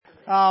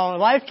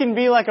Life can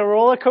be like a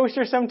roller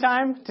coaster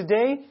sometimes.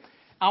 Today,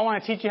 I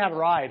want to teach you how to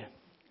ride.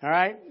 All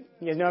right?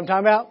 You guys know what I'm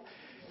talking about?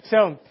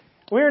 So,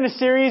 we're in a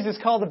series that's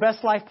called The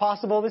Best Life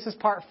Possible. This is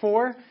part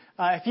 4.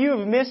 If you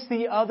have missed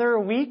the other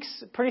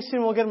weeks, pretty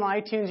soon we'll get them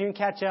on iTunes. You can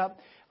catch up.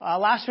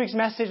 Last week's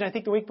message, and I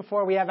think the week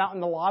before, we have out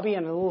in the lobby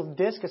on a little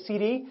disc, a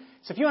CD.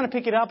 So if you want to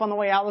pick it up on the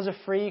way out, those are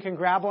free. You can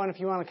grab one if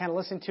you want to kind of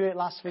listen to it,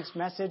 last week's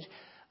message,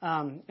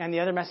 and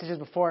the other messages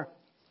before.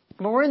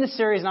 But we're in this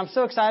series, and I'm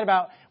so excited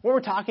about what we're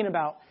talking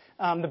about,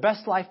 the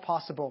best life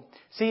possible.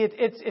 See,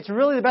 it's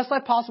really the best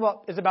life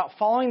possible is about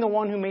following the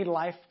one who made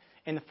life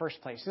in the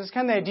first place. This is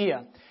kind of the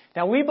idea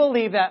that we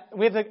believe that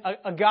we have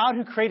a God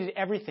who created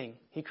everything.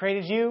 He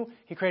created you,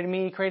 He created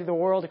me, He created the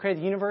world, He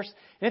created the universe,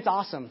 and it's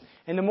awesome.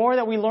 And the more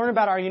that we learn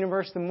about our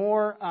universe, the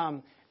more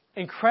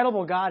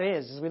incredible God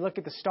is. As we look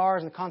at the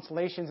stars and the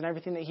constellations and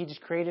everything that He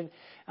just created,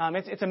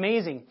 it's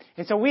amazing.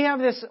 And so we have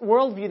this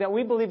worldview that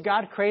we believe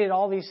God created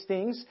all these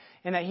things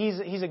and that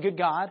He's a good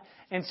God.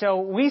 And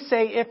so we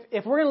say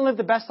if we're going to live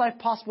the best life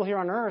possible here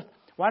on earth,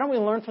 why don't we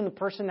learn from the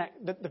person that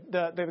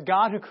the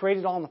God who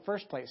created it all in the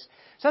first place?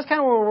 So that's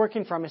kind of where we're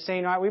working from, is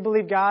saying, all right, we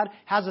believe God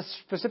has a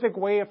specific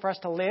way for us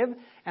to live,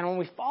 and when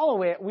we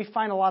follow it, we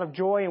find a lot of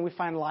joy and we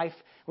find life,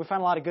 we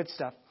find a lot of good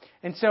stuff.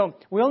 And so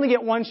we only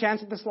get one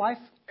chance at this life,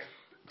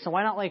 so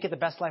why not make it the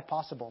best life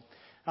possible?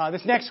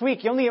 This next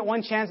week, you only get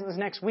one chance at this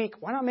next week.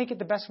 Why not make it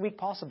the best week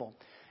possible?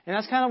 And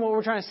that's kind of what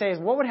we're trying to say, is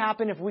what would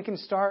happen if we can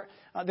start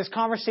this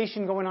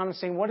conversation going on and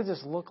saying, what does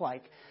this look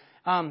like?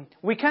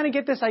 We kind of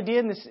get this idea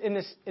in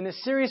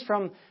this series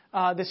from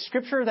this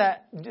scripture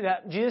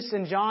that Jesus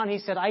in John, He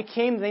said, I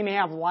came that they may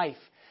have life,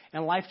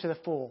 and life to the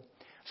full.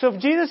 So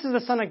if Jesus is the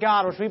Son of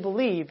God, which we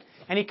believe,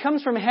 and He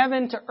comes from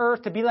heaven to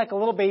earth to be like a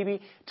little baby,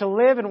 to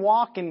live and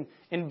walk and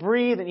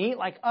breathe and eat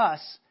like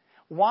us,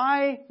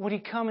 why would He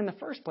come in the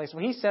first place?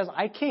 Well, He says,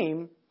 I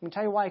came, let me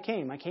tell you why I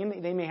came. I came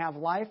that they may have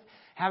life,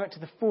 have it to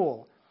the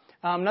full.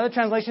 Another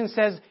translation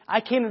says,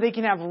 I came that they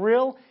can have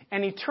real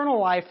and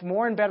eternal life,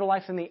 more and better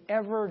life than they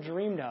ever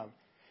dreamed of.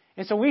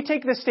 And so we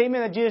take this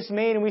statement that Jesus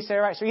made and we say,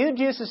 all right, so either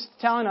Jesus is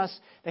telling us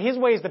that His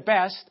way is the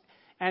best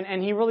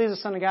and He really is the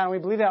Son of God and we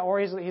believe that, or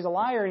He's a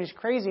liar and He's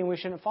crazy and we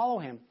shouldn't follow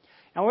Him.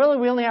 Now really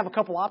we only have a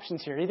couple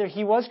options here. Either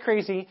He was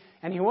crazy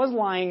and He was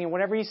lying and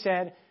whatever He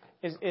said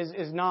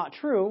is not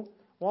true.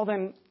 Well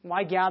then,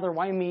 why gather,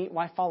 why meet,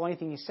 why follow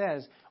anything He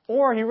says?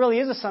 Or He really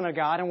is a Son of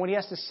God, and what He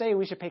has to say,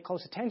 we should pay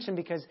close attention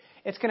because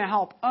it's going to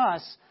help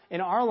us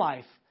in our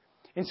life.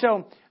 And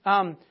so,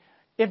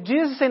 if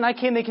Jesus is saying, I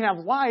came, they can have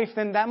life,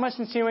 then that must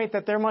insinuate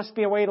that there must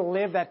be a way to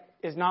live that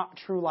is not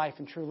true life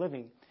and true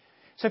living.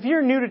 So if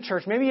you're new to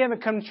church, maybe you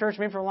haven't come to church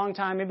maybe for a long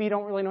time, maybe you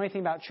don't really know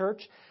anything about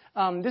church,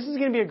 this is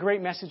going to be a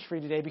great message for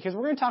you today because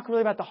we're going to talk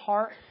really about the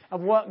heart of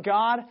what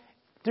God,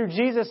 through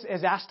Jesus,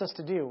 has asked us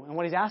to do and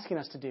what He's asking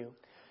us to do.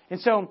 And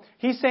so,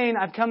 He's saying,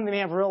 I've come that they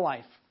have real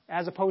life,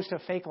 as opposed to a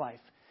fake life.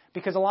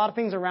 Because a lot of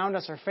things around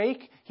us are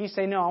fake. He's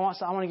saying, no, I want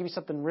to give you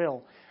something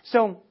real.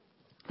 So,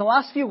 the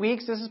last few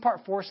weeks, this is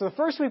part 4. So the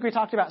first week we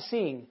talked about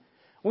seeing.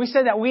 We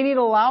said that we need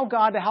to allow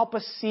God to help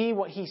us see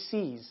what He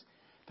sees.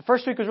 The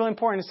first week was really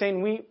important in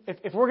saying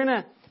if we're going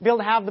to be able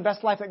to have the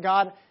best life that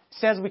God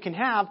says we can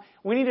have,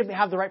 we need to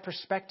have the right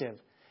perspective.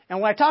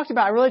 And what I talked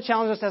about, I really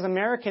challenge us as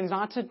Americans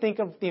not to think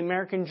of the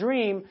American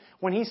dream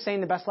when He's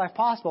saying the best life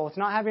possible. It's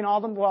not having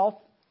all the wealth,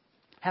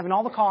 having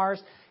all the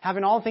cars,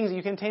 having all the things that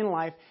you can attain in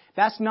life.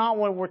 That's not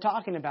what we're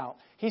talking about.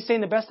 He's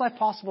saying the best life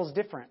possible is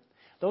different.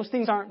 Those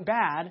things aren't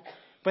bad,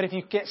 but if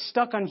you get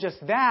stuck on just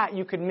that,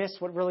 you could miss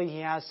what really He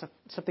has,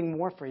 something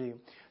more for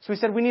you. So we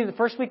said the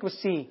first week was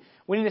see.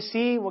 We need to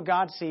see what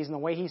God sees and the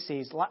way He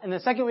sees. And the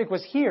second week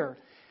was hear.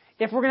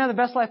 If we're going to have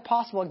the best life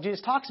possible, like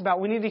Jesus talks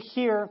about, we need to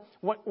hear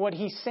what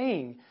He's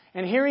saying.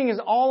 And hearing is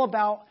all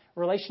about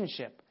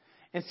relationship.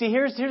 And see,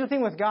 here's the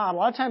thing with God. A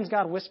lot of times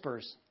God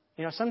whispers.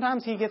 You know,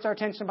 sometimes He gets our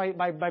attention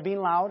by being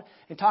loud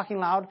and talking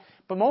loud.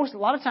 But most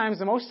times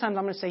I'm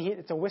going to say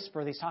it's a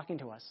whisper that He's talking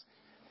to us.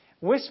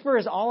 Whisper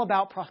is all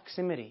about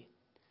proximity.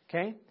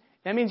 Okay?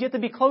 That means you have to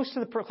be close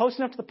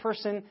enough to the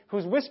person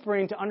who's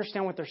whispering to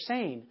understand what they're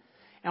saying.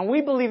 And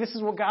we believe this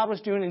is what God was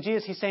doing in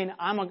Jesus. He's saying,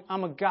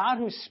 I'm a God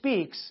who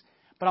speaks,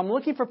 but I'm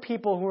looking for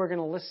people who are going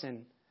to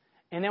listen.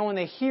 And then when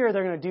they hear,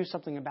 they're going to do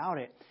something about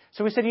it.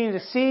 So we said you need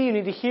to see, you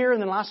need to hear,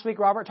 and then last week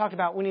Robert talked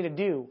about we need to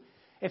do.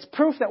 It's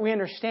proof that we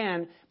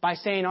understand by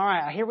saying, all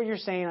right, I hear what you're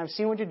saying, I've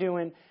seen what you're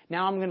doing,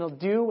 now I'm going to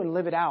do and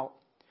live it out.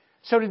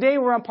 So today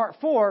we're on part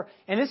 4,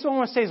 and this one I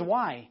want to say is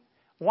why.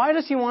 Why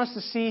does He want us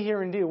to see,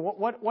 hear, and do?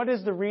 What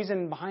is the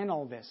reason behind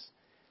all of this?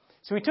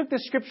 So we took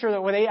this scripture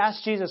where they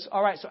asked Jesus,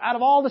 all right, so out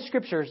of all the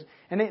scriptures,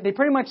 and they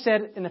pretty much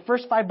said in the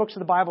first 5 books of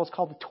the Bible, it's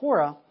called the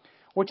Torah,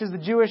 which is the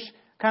Jewish,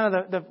 kind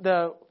of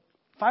the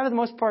 5 of the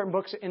most important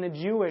books in the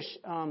Jewish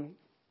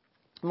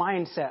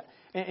mindset,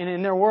 and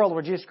in their world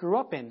where Jesus grew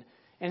up in.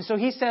 And so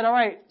He said, all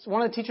right, so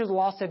one of the teachers of the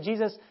law said,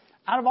 Jesus,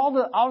 out of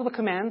all the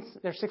commands,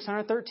 there's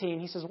 613,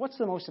 He says, what's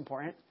the most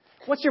important?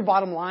 What's your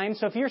bottom line?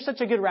 So if you're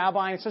such a good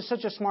rabbi and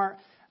such a smart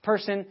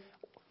person,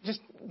 just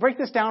break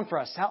this down for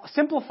us.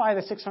 Simplify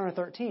the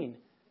 613.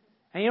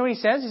 And you know what He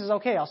says? He says,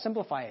 okay, I'll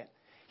simplify it.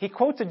 he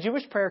quotes a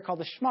Jewish prayer called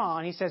the Shema,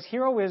 and he says,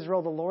 "Hear, O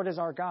Israel, the Lord is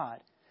our God.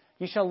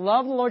 You shall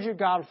love the Lord your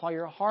God with all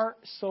your heart,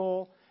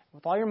 soul,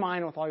 with all your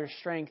mind, with all your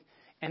strength,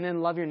 and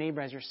then love your neighbor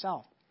as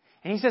yourself."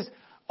 And he says,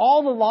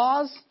 all the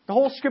laws, the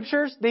whole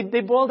scriptures, they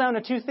boil down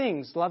to two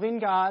things: loving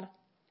God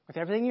with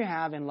everything you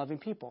have and loving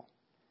people.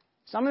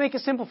 So I'm going to make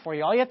it simple for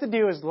you. All you have to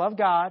do is love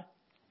God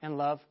and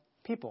love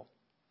people.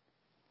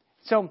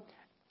 So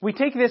we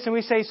take this and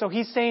we say, so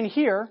he's saying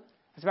here,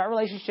 it's about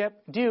relationship.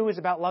 Do is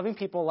about loving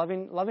people,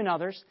 loving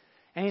others.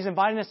 And he's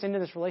inviting us into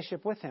this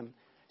relationship with him.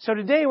 So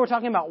today we're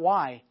talking about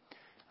why.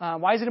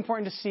 Why is it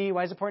important to see?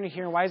 Why is it important to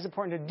hear? Why is it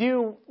important to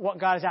do what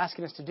God is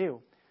asking us to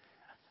do?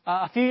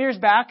 A few years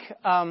back,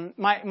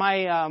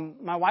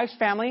 my wife's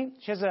family,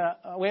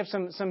 we have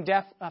some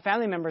deaf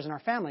family members in our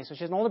family. So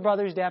she has an older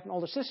brother who's deaf, an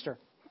older sister.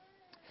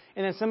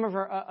 And then some of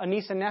her a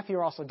niece and nephew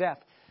are also deaf.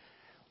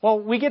 Well,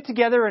 we get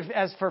together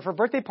as for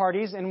birthday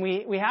parties, and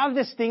we have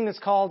this thing that's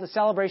called a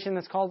celebration.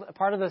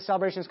 Part of the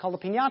celebration is called a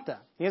piñata.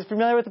 You guys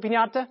familiar with the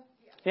piñata?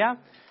 Yeah?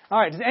 All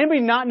right. Does anybody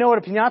not know what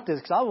a piñata is?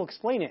 Because I will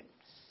explain it.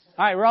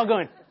 All right, we're all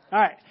going. All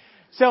right.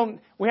 So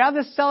we have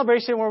this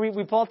celebration where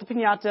we pull out the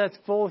piñata. It's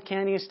full of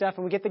candy and stuff,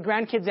 and we get the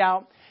grandkids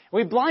out.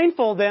 We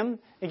blindfold them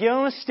and give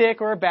them a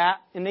stick or a bat,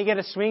 and they get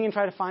a swing and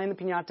try to find the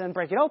piñata and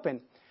break it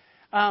open.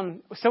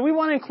 So we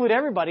want to include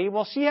everybody.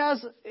 Well, she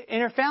has, in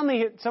her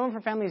family, some of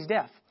her family is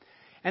deaf.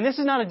 And this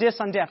is not a diss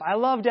on deaf. I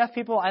love deaf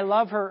people. I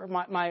love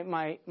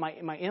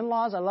my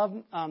in-laws. I love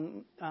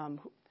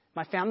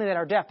my family that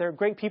are deaf. They're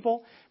great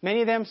people.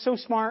 Many of them so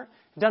smart,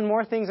 done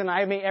more things than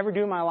I may ever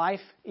do in my life,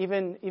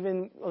 even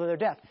though they're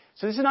deaf.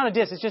 So this is not a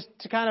diss. It's just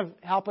to kind of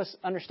help us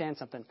understand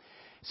something.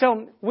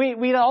 So we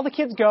let all the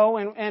kids go,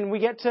 and we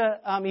get to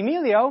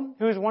Emilio,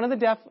 who's one of the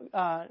deaf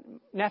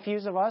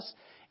nephews of us,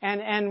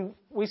 and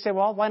we say,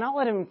 well, why not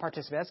let him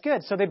participate? That's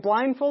good. So they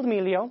blindfold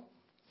Emilio,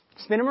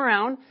 spin him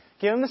around,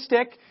 give him the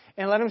stick,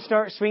 and let him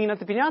start swinging at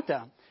the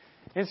piñata.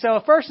 And so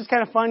at first it's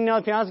kind of fun, the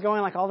piñata's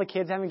going, like all the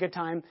kids having a good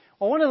time.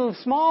 Well, one of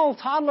the small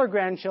toddler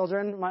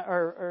grandchildren,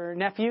 or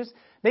nephews,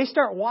 they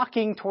start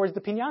walking towards the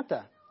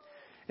piñata.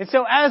 And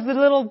so as the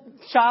little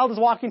child is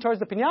walking towards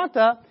the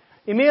piñata,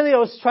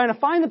 Emilio's trying to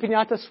find the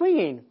piñata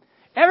swinging.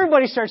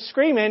 Everybody starts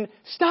screaming,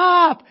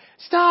 "Stop!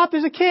 Stop!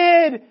 There's a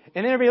kid!" And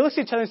then everybody looks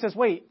at each other and says,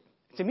 "Wait,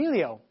 it's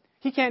Emilio.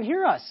 He can't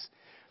hear us."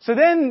 So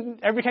then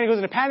everybody kind of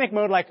goes into panic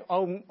mode, like,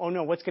 oh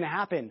no, what's going to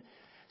happen?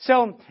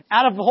 So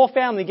out of the whole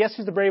family, guess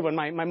who's the brave one?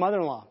 My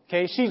mother-in-law.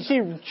 Okay, she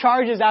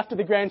charges after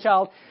the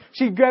grandchild.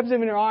 She grabs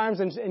him in her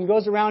arms and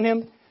goes around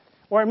him.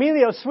 Or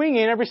Emilio's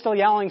swinging, everybody's still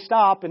yelling,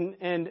 "Stop!"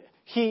 And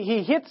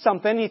he hits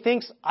something. He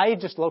thinks, I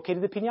just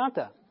located the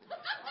piñata.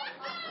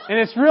 And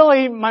it's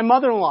really my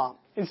mother-in-law.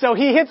 And so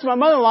he hits my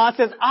mother-in-law and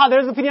says,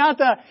 there's the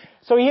piñata.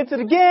 So he hits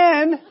it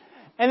again.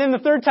 And then the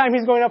third time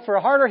he's going up for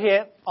a harder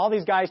hit, all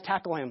these guys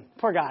tackle him.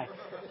 Poor guy.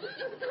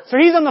 So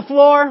he's on the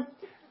floor.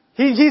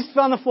 He's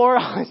on the floor.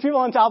 All these people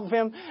on top of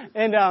him.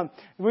 And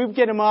we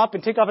get him up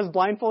and take off his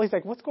blindfold. He's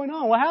like, "What's going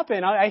on? What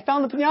happened? I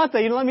found the piñata.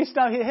 You didn't let me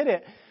stop hit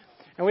it."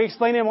 And we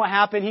explain to him what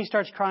happened. He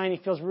starts crying. He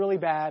feels really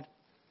bad.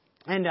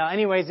 And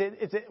anyways,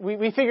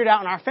 we figured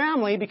out in our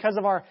family, because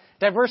of our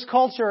diverse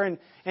culture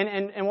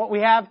and what we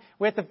have,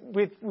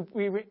 we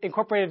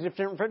incorporated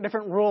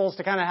different rules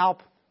to kind of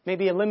help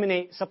maybe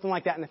eliminate something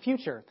like that in the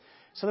future.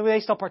 So that they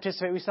still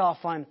participate. We still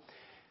have fun.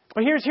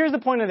 But here's the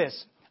point of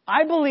this.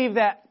 I believe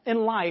that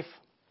in life,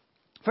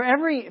 for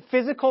every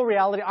physical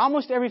reality,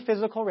 almost every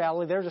physical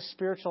reality, there's a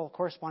spiritual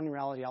corresponding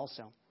reality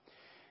also.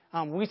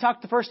 We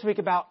talked the first week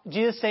about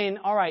Jesus saying,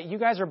 all right, you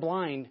guys are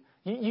blind.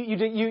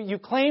 You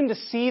claim to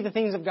see the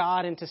things of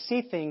God and to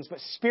see things, but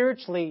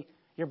spiritually,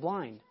 you're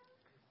blind.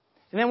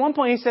 And then at one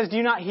point he says, do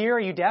you not hear? Are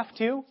you deaf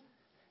too?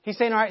 He's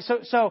saying, all right,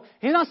 so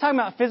he's not talking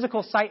about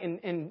physical sight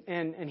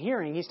and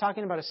hearing. He's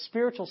talking about a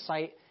spiritual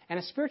sight and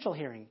a spiritual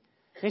hearing.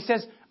 And he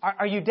says,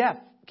 are you deaf?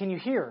 Can you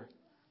hear?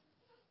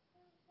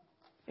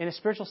 In a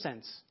spiritual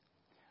sense.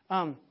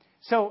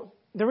 So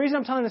the reason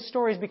I'm telling this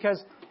story is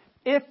because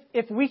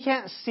if we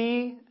can't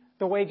see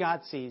the way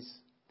God sees,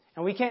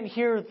 and we can't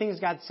hear the things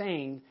God's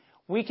saying,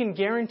 we can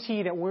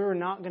guarantee that we're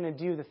not going to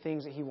do the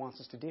things that He wants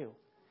us to do.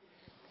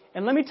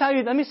 And let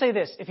me say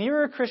this. If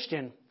you're a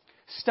Christian,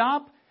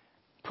 stop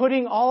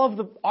putting all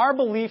of our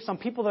beliefs on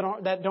people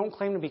that don't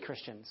claim to be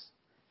Christians.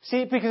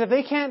 See, because if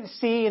they can't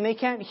see and they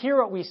can't hear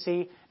what we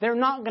see, they're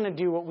not going to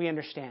do what we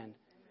understand.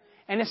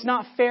 And it's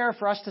not fair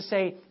for us to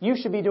say, you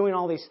should be doing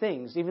all these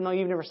things, even though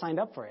you've never signed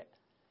up for it.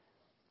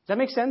 Does that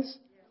make sense?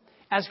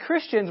 As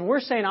Christians, we're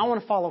saying, I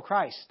want to follow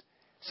Christ.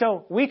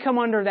 So we come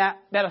under that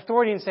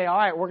authority and say, all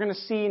right, we're going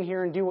to see and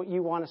hear and do what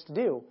you want us to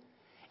do.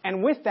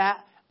 And with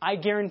that, I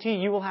guarantee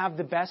you will have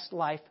the best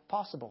life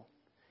possible.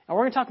 And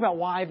we're going to talk about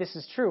why this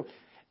is true.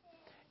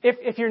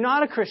 If you're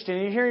not a Christian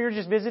and you're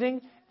just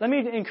visiting, let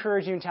me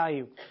encourage you and tell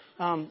you,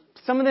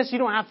 some of this you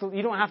don't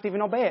have to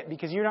even obey it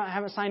because you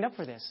haven't signed up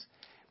for this.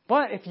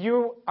 But if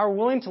you are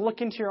willing to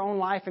look into your own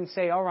life and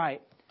say, all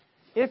right,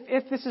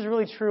 if this is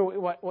really true,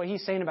 what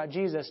he's saying about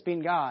Jesus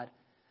being God,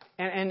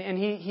 and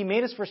he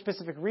made us for a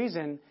specific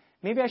reason,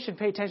 maybe I should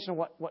pay attention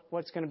to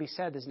what's going to be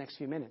said these next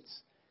few minutes.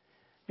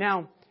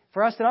 Now,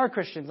 for us that are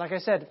Christians, like I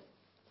said,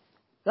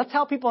 let's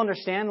help people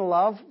understand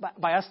love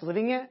by us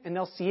living it, and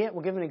they'll see it.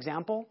 We'll give an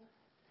example.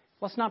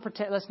 Let's not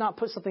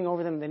put something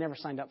over them they never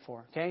signed up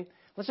for, okay?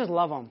 Let's just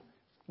love them.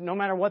 No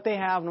matter what they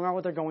have, no matter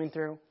what they're going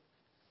through,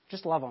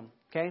 just love them,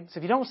 okay? So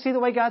if you don't see the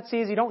way God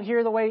sees, you don't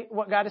hear the way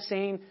what God is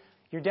saying,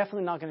 you're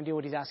definitely not going to do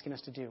what He's asking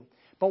us to do.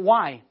 But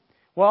why?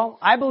 Well,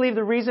 I believe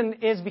the reason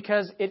is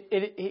because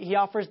He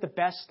offers the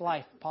best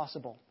life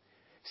possible.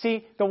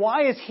 See, the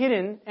why is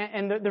hidden,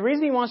 and the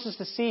reason He wants us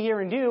to see, hear,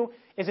 and do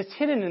is it's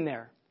hidden in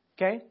there,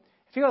 okay?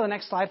 If you go to the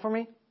next slide for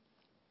me.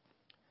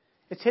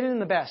 It's hidden in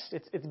the best.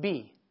 It's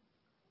B.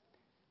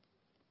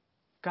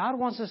 God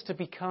wants us to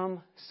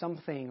become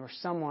something, or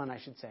someone, I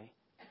should say,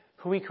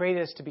 who He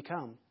created us to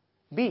become.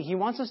 B, He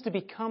wants us to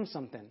become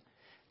something.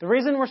 The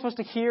reason we're supposed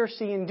to hear,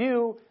 see, and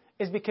do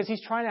is because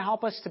He's trying to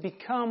help us to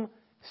become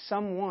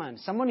someone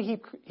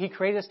He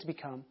created us to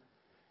become.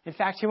 In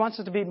fact, He wants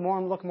us to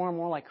look more and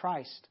more like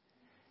Christ.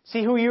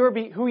 See, who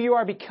you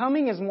are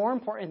becoming is more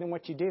important than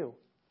what you do.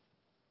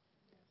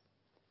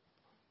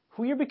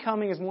 Who you're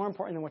becoming is more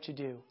important than what you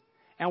do.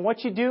 And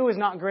what you do is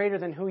not greater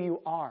than who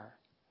you are.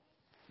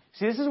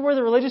 See, this is where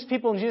the religious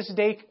people in Jesus'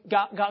 day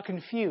got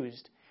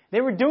confused.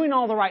 They were doing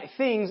all the right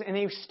things, and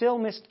they still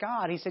missed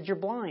God. He said, you're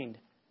blind.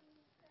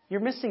 You're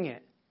missing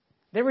it.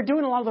 They were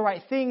doing a lot of the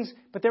right things,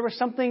 but there was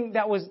something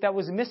that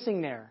was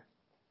missing there.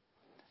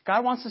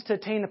 God wants us to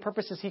attain the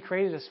purposes He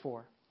created us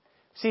for.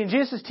 See, in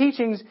Jesus'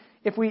 teachings,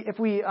 if we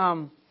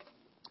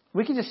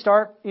can just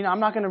start,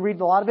 I'm not going to read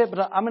a lot of it,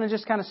 but I'm going to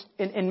just kind of,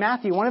 in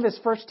Matthew, one of His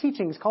first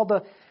teachings called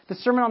the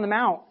Sermon on the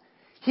Mount,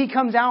 He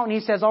comes out and He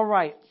says, all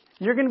right,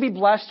 you're going to be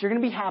blessed, you're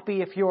going to be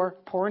happy if you're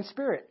poor in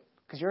spirit,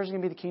 because yours is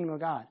going to be the kingdom of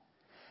God.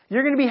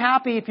 You're going to be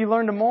happy if you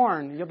learn to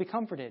mourn, you'll be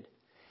comforted.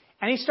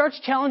 And He starts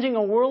challenging a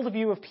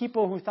worldview of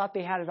people who thought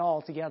they had it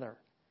all together.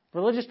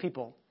 Religious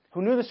people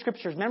who knew the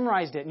Scriptures,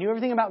 memorized it, knew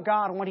everything about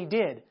God and what He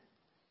did.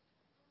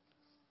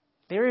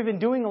 They were even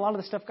doing a lot of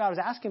the stuff God was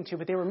asking them to,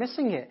 but they were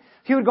missing it.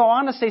 He would go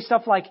on to say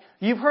stuff like,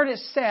 you've heard it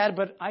said,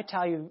 but I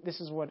tell you,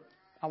 this is what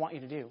I want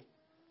you to do.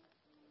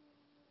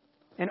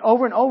 And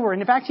over and over.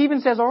 And in fact, He even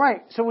says, all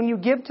right, so when you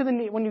give to the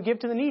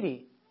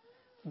needy,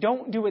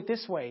 don't do it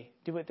this way.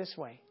 Do it this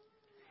way.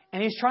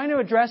 And He's trying to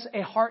address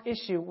a heart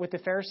issue with the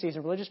Pharisees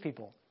and religious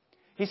people.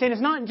 He's saying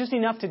it's not just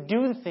enough to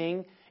do the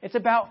thing. It's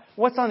about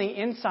what's on the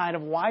inside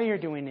of why you're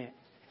doing it.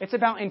 It's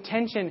about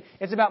intention.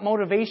 It's about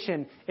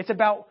motivation. It's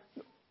about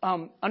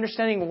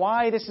understanding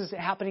why this is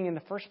happening in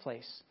the first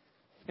place.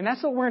 And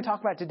that's what we're going to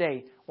talk about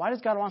today. Why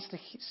does God want us to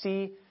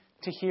see,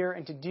 to hear,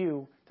 and to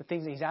do the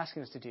things that He's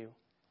asking us to do?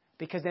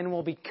 Because then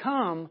we'll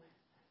become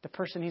the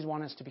person He's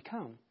wanted us to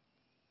become.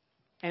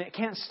 And it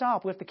can't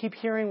stop. We have to keep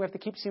hearing. We have to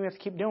keep seeing. We have to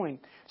keep doing.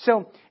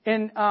 So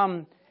in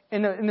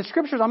the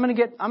Scriptures, I'm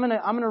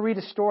going to read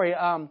a story.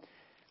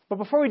 But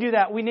before we do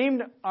that, we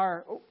named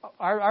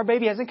our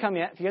baby hasn't come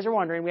yet. If you guys are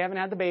wondering, we haven't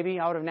had the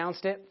baby. I would have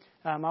announced it.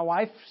 My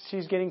wife,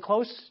 she's getting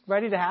close,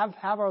 ready to have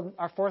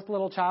our fourth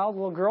little child,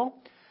 little girl.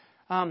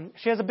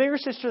 She has a bigger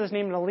sister that's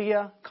named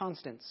Aaliyah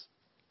Constance.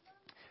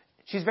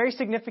 She's very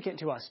significant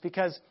to us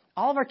because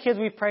all of our kids,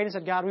 we've prayed and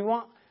said, God, we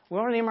want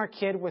to name our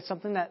kid with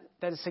something that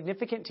is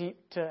significant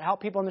to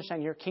help people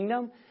understand your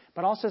kingdom,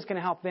 but also is going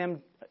to help them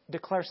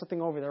declare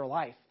something over their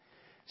life.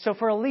 So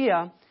for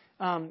Aaliyah,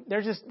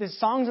 there's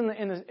songs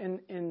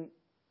in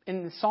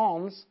the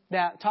Psalms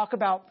that talk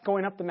about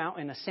going up the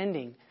mountain,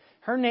 ascending.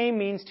 Her name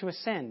means to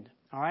ascend.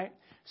 All right.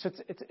 So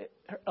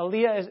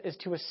Aaliyah is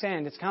to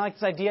ascend. It's kind of like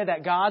this idea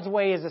that God's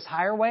way is this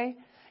higher way,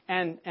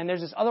 and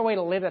there's this other way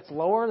to live that's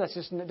lower.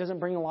 That doesn't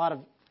bring a lot of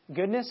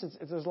goodness.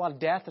 There's a lot of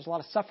death. There's a lot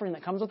of suffering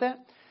that comes with it.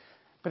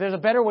 But there's a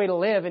better way to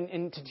live,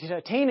 and to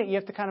attain it, you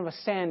have to kind of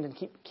ascend and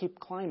keep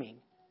climbing.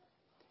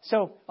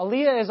 So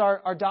Aaliyah is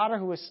our daughter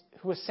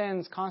who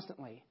ascends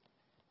constantly.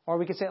 Or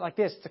we could say it like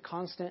this, it's a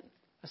constant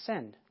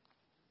ascend.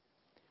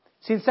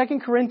 See, in 2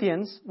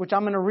 Corinthians, which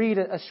I'm going to read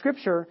a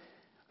scripture,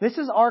 this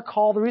is our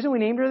call. The reason we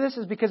named her this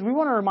is because we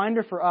want a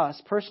reminder for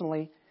us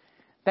personally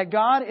that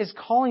God is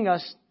calling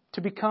us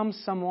to become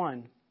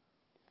someone.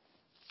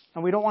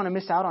 And we don't want to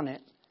miss out on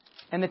it.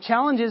 And the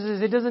challenge is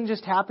it doesn't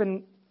just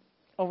happen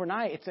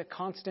overnight. It's a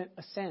constant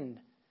ascend.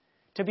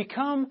 To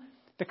become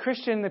the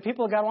Christian, the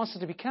people God wants us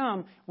to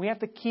become, we have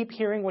to keep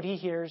hearing what He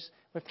hears.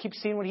 We have to keep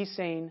seeing what He's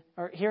saying,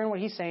 or hearing what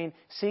He's saying,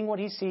 seeing what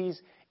He sees,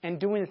 and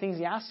doing the things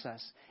He asks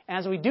us. And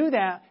as we do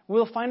that,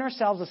 we'll find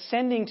ourselves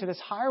ascending to this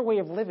higher way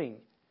of living.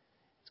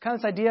 It's kind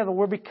of this idea that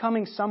we're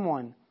becoming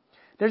someone.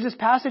 There's this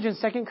passage in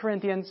 2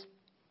 Corinthians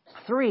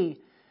 3.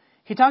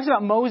 He talks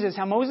about Moses,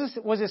 how Moses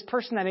was this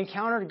person that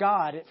encountered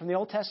God from the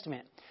Old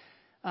Testament.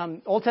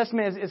 Old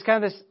Testament is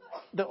kind of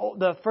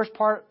the first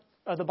part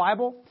of the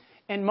Bible.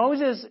 And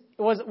Moses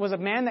was a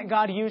man that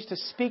God used to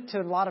speak to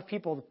a lot of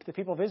people, the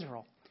people of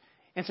Israel.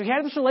 And so he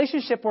had this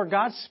relationship where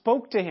God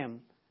spoke to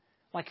him.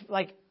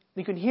 Like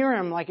you could hear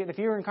him, like if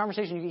you were in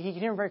conversation, he could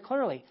hear him very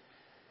clearly.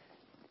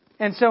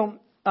 And so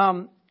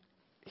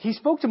he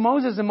spoke to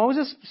Moses, and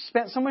Moses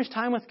spent so much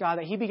time with God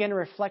that he began to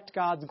reflect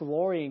God's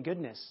glory and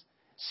goodness.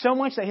 So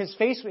much that his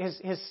face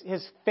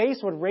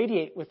would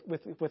radiate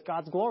with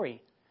God's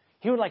glory.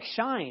 He would like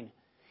shine.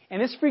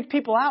 And this freaked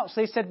people out.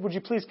 So they said, would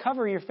you please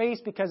cover your face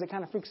because it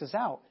kind of freaks us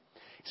out.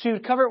 So he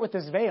would cover it with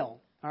this veil,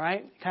 all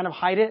right? Kind of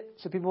hide it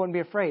so people wouldn't be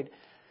afraid.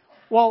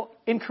 Well,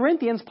 in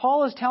Corinthians,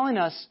 Paul is telling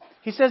us,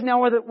 he says,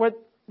 now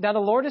now the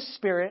Lord is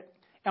Spirit,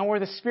 and where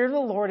the Spirit of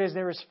the Lord is,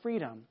 there is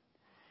freedom.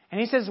 And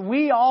he says,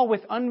 we all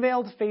with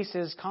unveiled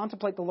faces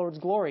contemplate the Lord's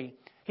glory.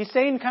 He's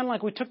saying kind of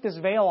like we took this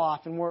veil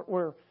off and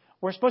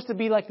we're supposed to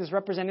be like this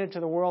representative to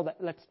the world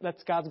that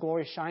lets God's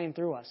glory shine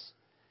through us.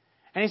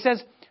 And he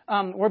says,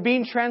 we're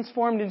being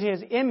transformed into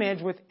His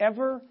image with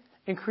ever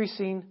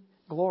increasing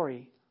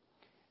glory.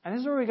 And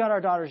this is where we got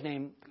our daughter's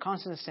name,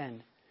 Constant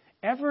Ascend.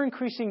 Ever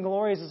increasing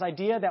glory is this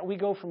idea that we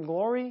go from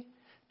glory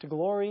to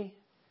glory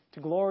to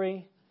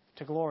glory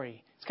to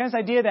glory. It's kind of this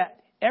idea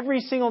that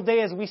every single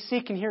day as we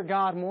seek and hear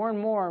God more and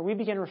more, we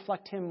begin to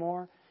reflect Him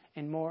more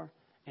and more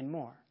and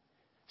more.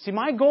 See,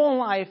 my goal in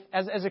life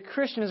as a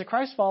Christian, as a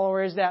Christ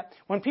follower, is that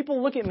when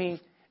people look at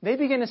me, they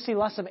begin to see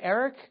less of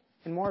Eric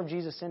and more of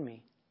Jesus in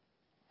me.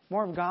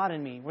 More of God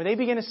in me. Where they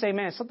begin to say,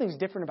 man, something's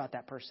different about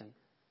that person.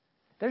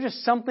 There's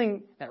just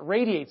something that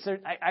radiates.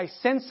 I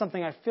sense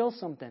something. I feel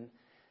something.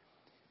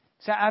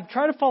 So I've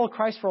tried to follow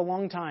Christ for a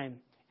long time.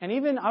 And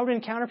even I would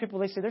encounter people,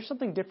 they say, there's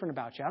something different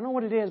about you. I don't know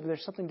what it is, but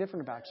there's something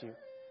different about you.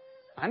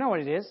 I know what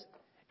it is.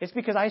 It's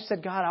because I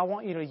said, God, I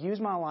want you to use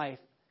my life.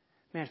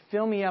 Man,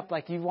 fill me up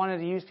like you've wanted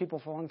to use people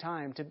for a long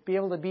time, to be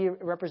able to be a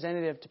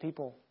representative to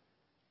people.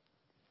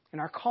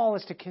 And our call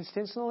is to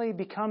consistently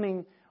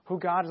becoming who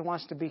God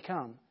wants to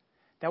become.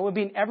 That would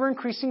be an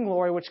ever-increasing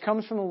glory which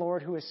comes from the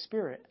Lord who is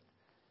Spirit.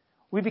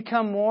 We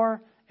become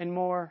more and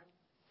more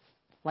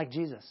like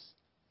Jesus.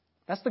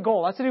 That's the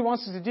goal. That's what He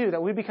wants us to do,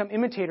 that we become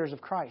imitators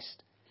of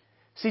Christ.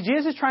 See,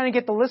 Jesus is trying to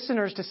get the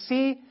listeners to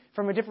see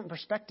from a different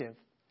perspective.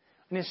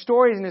 In His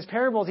stories and His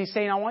parables, He's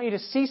saying, I want you to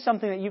see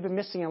something that you've been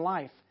missing in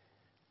life.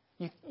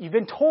 You've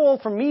been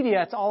told from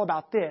media it's all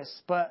about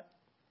this, but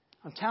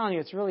I'm telling you,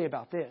 it's really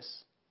about this.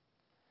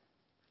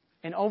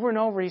 And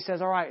over, He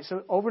says, all right,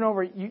 so over and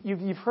over,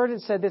 you've heard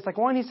it said this. Like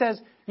one, He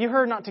says, you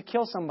heard not to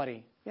kill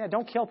somebody. Yeah,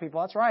 don't kill people.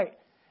 That's right.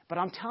 But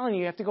I'm telling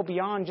you have to go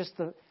beyond just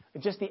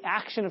the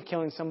action of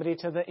killing somebody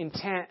to the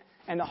intent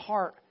and the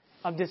heart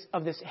of this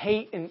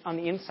hate on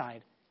the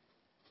inside.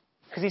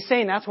 Because He's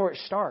saying that's where it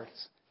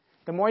starts.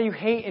 The more you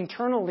hate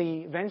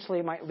internally, eventually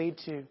it might lead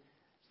to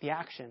the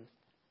action.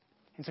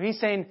 And so He's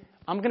saying,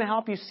 I'm going to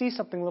help you see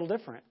something a little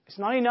different. It's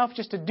not enough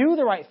just to do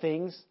the right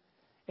things.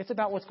 It's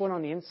about what's going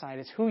on the inside.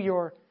 It's who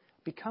you're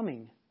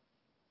becoming,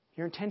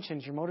 your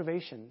intentions, your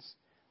motivations.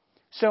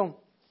 So,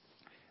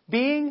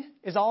 being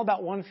is all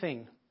about one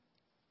thing,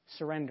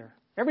 surrender.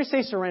 Everybody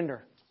say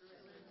surrender.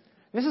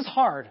 This is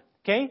hard,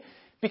 okay?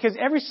 Because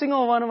every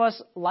single one of us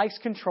likes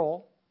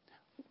control.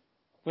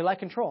 We like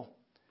control.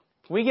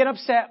 We get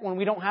upset when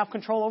we don't have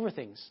control over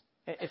things.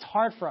 It's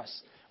hard for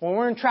us. When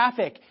we're in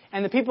traffic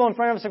and the people in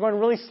front of us are going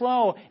really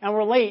slow and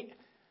we're late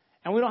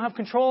and we don't have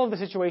control of the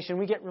situation,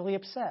 we get really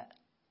upset,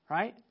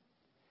 right?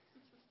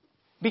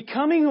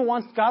 Becoming who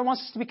God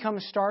wants us to become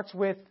starts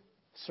with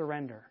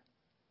surrender.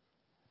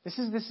 This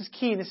is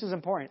key. This is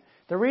important.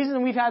 The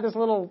reason we've had this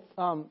little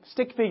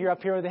stick figure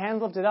up here with the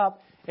hands lifted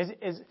up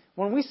is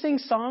when we sing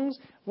songs,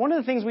 one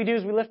of the things we do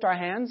is we lift our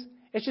hands.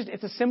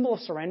 It's a symbol of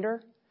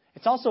surrender.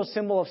 It's also a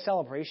symbol of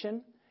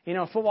celebration. You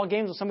know, football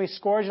games when somebody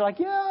scores, you're like,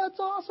 yeah, it's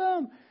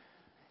awesome.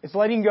 It's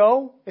letting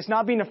go. It's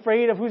not being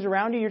afraid of who's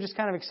around you. You're just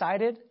kind of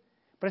excited.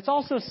 But it's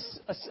also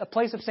a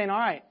place of saying, all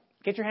right,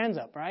 get your hands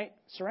up, right?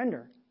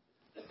 Surrender.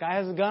 Guy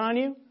has a gun on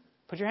you,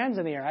 put your hands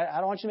in the air. I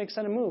don't want you to make a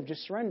sudden move.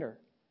 Just surrender.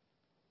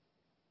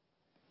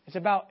 It's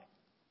about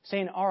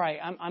saying, all right,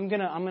 I'm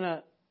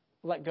gonna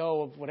let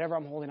go of whatever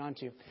I'm holding on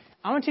to.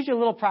 I'm going to teach you a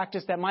little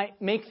practice that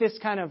might make this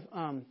kind of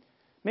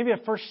maybe a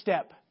first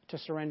step to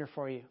surrender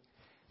for you.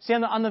 See,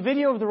 on the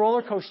video of the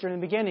roller coaster in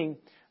the beginning,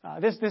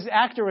 this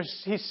actor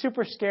he's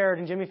super scared,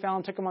 and Jimmy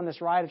Fallon took him on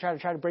this ride to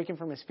try to break him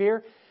from his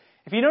fear.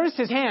 If you noticed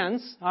his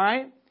hands, all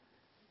right,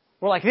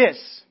 were like this.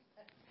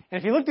 And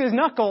if you looked at his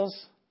knuckles,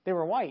 they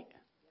were white,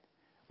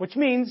 which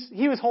means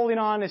he was holding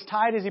on as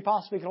tight as he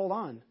possibly could hold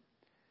on.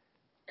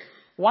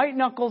 White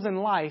knuckles in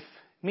life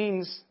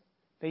means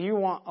that you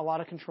want a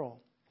lot of control,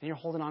 and you're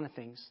holding on to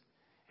things.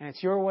 And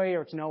it's your way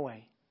or it's no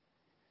way.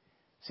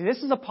 See,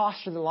 this is a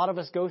posture that a lot of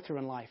us go through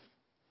in life.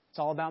 It's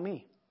all about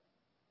me.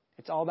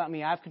 It's all about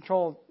me. I have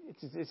control.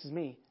 This is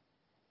me.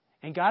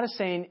 And God is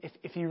saying,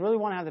 if you really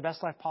want to have the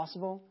best life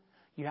possible,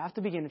 you have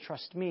to begin to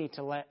trust me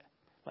to let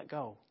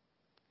go.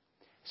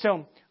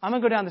 So I'm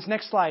going to go down this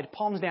next slide,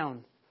 palms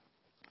down.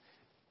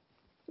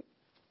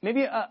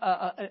 Maybe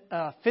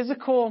a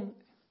physical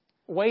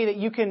way that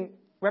you can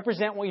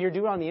represent what you're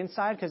doing on the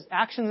inside, because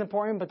action is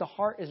important, but the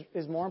heart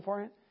is more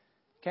important.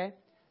 Okay?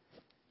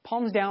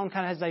 Palms down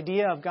kind of has the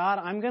idea of, God,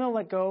 I'm going to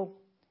let go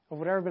of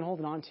whatever I've been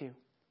holding on to.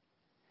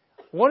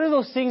 What are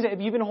those things that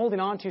you've been holding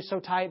on to so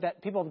tight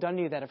that people have done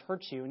to you that have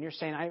hurt you? And you're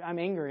saying, I'm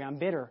angry, I'm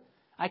bitter,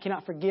 I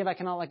cannot forgive, I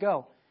cannot let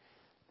go.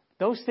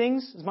 Those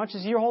things, as much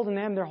as you're holding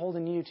them, they're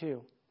holding you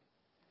too.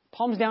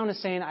 Palms down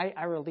is saying,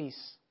 I release.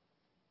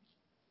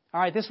 All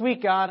right, this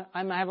week, God,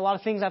 I have a lot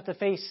of things I have to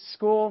face,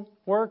 school,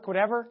 work,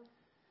 whatever.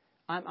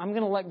 I'm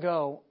going to let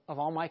go of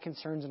all my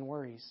concerns and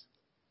worries.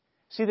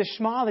 See, the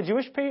Shema, the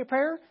Jewish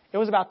prayer, it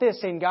was about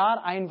this, saying, God,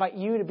 I invite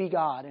you to be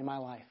God in my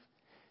life.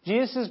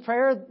 Jesus'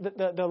 prayer,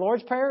 the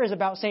Lord's Prayer, is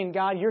about saying,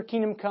 God, your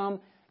kingdom come,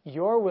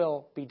 your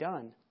will be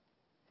done.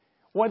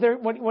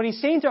 What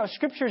he's saying throughout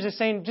Scriptures is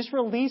saying, just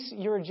release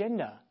your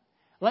agenda.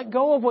 Let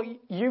go of what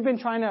you've been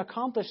trying to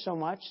accomplish so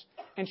much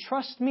and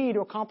trust me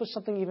to accomplish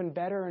something even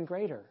better and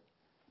greater.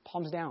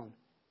 Palms down.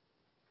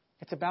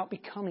 It's about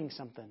becoming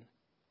something.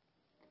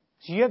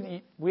 So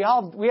we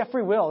have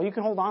free will. You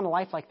can hold on to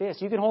life like this.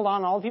 You can hold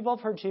on to all the people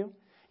who've hurt you.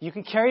 You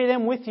can carry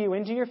them with you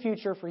into your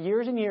future for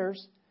years and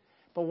years.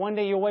 But one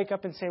day you'll wake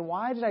up and say,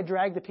 why did I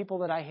drag the people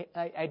that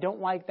I don't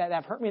like, that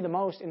have hurt me the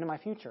most, into my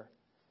future?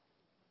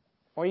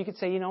 Or you could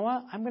say, you know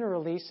what? I'm going to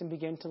release and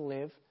begin to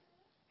live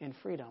in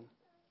freedom.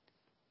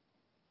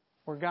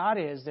 Where God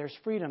is, there's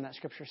freedom, that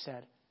Scripture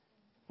said.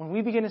 When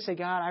we begin to say,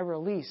 God, I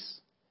release,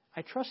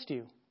 I trust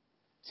you.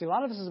 See, a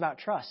lot of this is about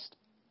trust.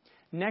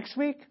 Next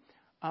week,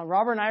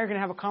 Robert and I are going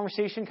to have a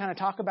conversation, kind of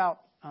talk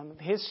about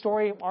his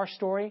story, our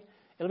story.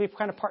 It'll be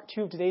kind of part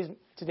 2 of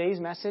today's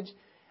message.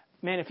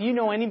 Man, if you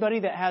know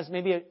anybody that has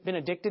maybe been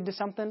addicted to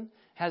something,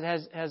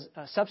 has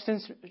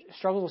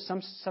struggled with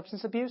some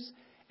substance abuse,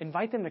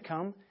 invite them to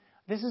come.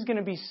 This is going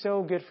to be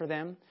so good for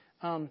them.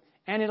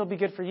 And it'll be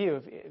good for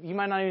you. If you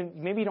might not even,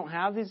 maybe you don't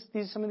have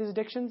some of these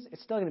addictions,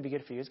 it's still going to be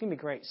good for you. It's going to be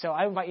great. So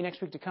I invite you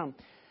next week to come.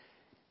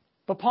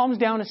 But palms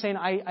down is saying,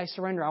 I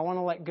surrender. I want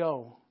to let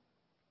go.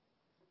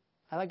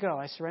 I let go.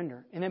 I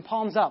surrender. And then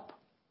palms up.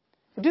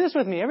 Well, do this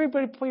with me.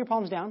 Everybody put your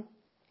palms down.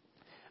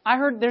 I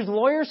heard there's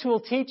lawyers who will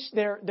teach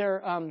their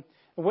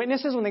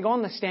witnesses when they go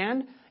on the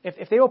stand,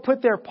 if they will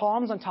put their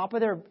palms on top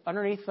of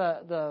underneath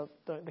the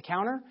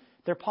counter,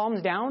 their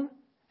palms down,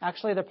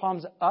 actually their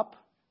palms up.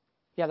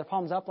 Yeah, their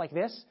palms up like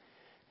this.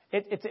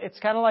 It's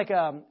kind of like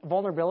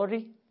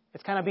vulnerability.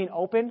 It's kind of being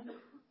open.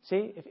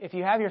 See, if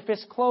you have your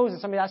fists closed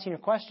and somebody's asking you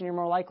a question, you're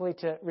more likely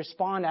to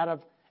respond out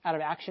of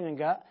action and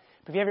gut.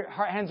 But if you have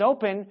your hands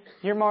open,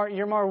 you're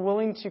more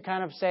willing to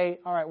kind of say,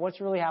 all right,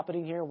 what's really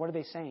happening here? What are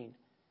they saying?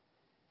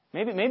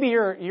 Maybe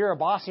you're a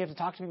boss and you have to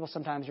talk to people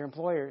sometimes, your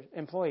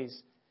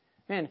employees.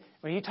 Man,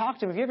 when you talk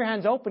to them, if you have your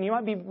hands open, you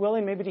might be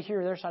willing maybe to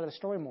hear their side of the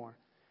story more.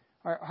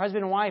 Or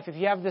husband and wife, if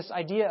you have this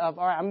idea of,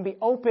 all right, I'm going to be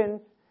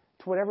open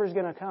to whatever is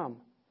going to come.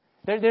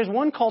 There's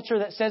one culture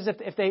that says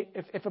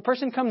if a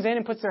person comes in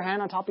and puts their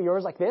hand on top of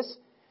yours like this,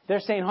 they're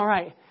saying, all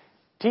right,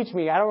 teach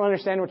me. I don't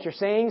understand what you're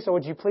saying, so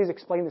would you please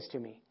explain this to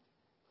me?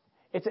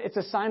 It's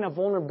a sign of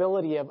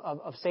vulnerability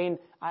of saying,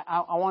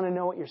 I want to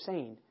know what you're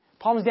saying.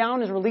 Palms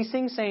down is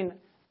releasing, saying,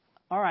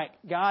 all right,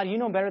 God, you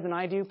know better than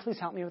I do. Please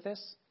help me with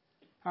this.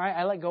 All right,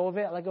 I let go of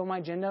it. I let go of my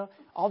agenda.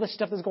 All this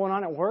stuff that's going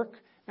on at work,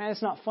 man,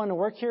 it's not fun to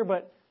work here,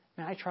 but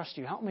man, I trust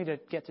you. Help me to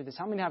get through this.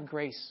 Help me to have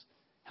grace.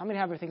 Help me to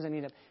have the things I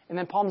need. And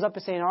then palms up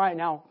is saying, all right,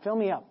 now fill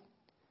me up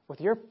with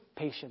your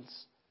patience,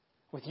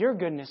 with your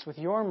goodness, with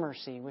your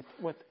mercy,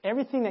 with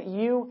everything that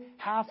you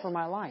have for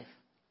my life.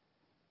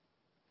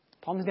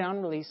 Palms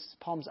down, release,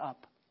 palms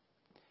up.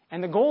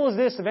 And the goal is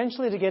this,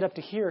 eventually to get up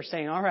to here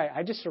saying, all right,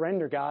 I just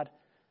surrender, God.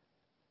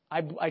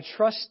 I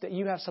trust that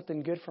you have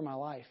something good for my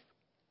life.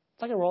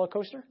 It's like a roller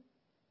coaster.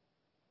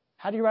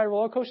 How do you ride a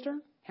roller coaster?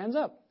 Hands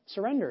up,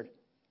 surrendered.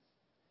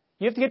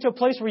 You have to get to a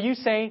place where you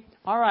say,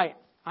 all right,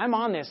 I'm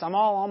on this. I'm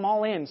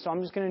all in, so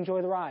I'm just going to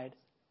enjoy the ride.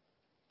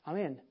 I'm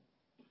in.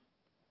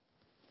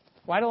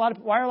 Why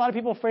are a lot of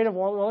people afraid of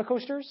roller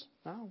coasters?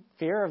 Well,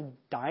 fear of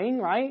dying,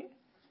 right?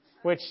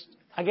 Which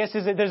I guess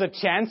there's a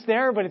chance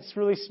there, but it's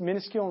really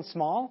minuscule and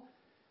small.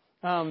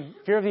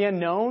 Fear of the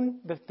unknown,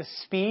 the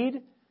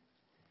speed.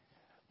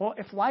 Well,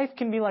 if life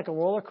can be like a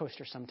roller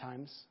coaster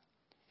sometimes,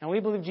 and we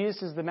believe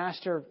Jesus is the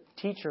master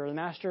teacher, the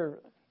master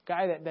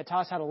guy that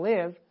taught us how to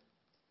live,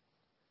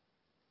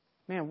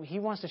 man, he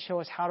wants to show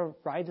us how to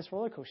ride this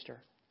roller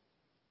coaster.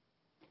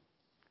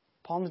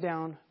 Palms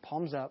down,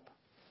 palms up,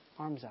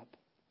 arms up.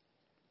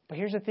 But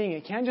here's the thing.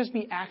 It can't just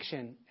be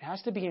action. It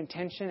has to be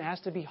intention. It has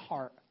to be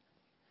heart.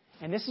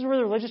 And this is where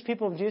the religious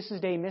people of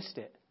Jesus' day missed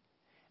it.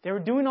 They were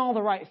doing all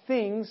the right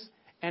things,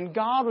 and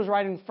God was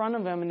right in front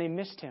of them, and they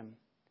missed him.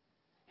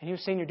 And he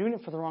was saying, you're doing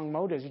it for the wrong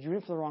motives. You're doing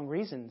it for the wrong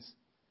reasons.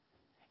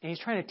 And he's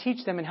trying to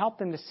teach them and help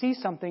them to see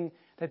something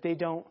that they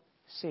don't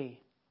see.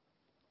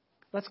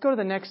 Let's go to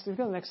the next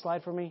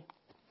slide for me.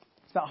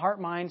 It's about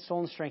heart, mind, soul,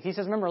 and strength. He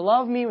says, remember,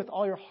 love me with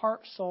all your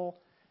heart, soul,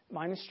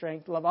 mind, and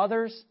strength. Love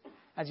others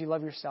as you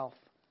love yourself.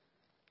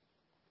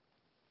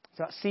 It's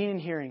about seeing and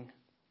hearing.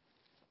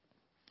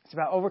 It's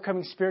about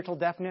overcoming spiritual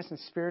deafness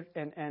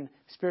and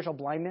spiritual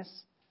blindness.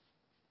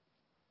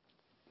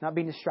 Not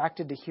being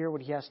distracted to hear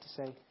what he has to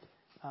say.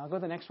 Go to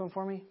the next one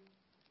for me.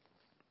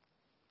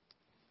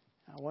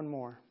 One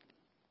more.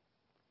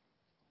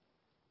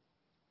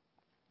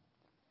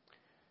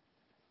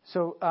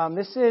 So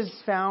this is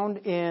found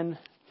in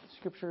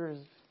Scripture,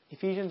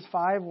 Ephesians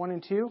 5, 1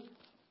 and 2.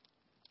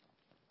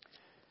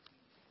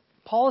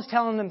 Paul is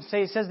telling them,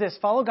 he says this,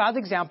 follow God's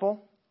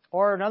example,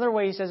 or another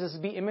way he says this is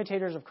be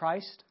imitators of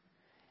Christ,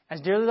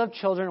 as dearly loved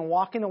children, and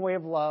walk in the way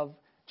of love,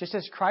 just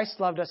as Christ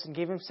loved us and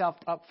gave himself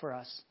up for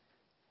us,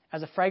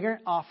 as a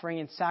fragrant offering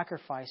and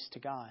sacrifice to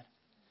God.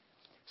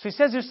 So he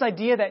says this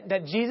idea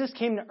that Jesus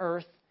came to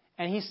earth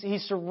and he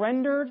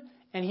surrendered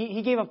and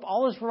he gave up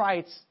all his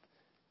rights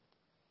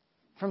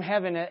from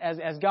heaven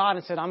as God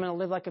and said, I'm going to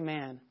live like a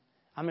man.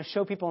 I'm going to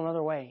show people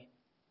another way.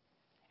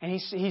 And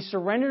he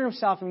surrendered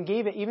himself and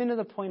gave it even to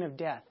the point of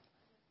death.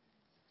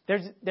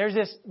 There's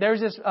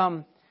this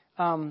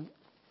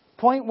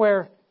point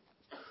where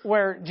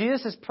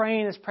Jesus is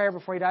praying this prayer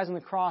before he dies on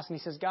the cross, and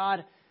he says,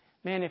 God,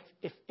 man,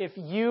 if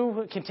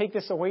you can take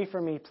this away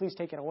from me, please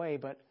take it away,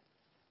 but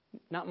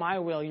not my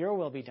will, your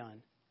will be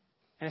done.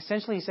 And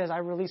essentially he says, I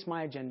release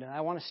my agenda.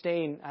 I want to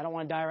stay, and I don't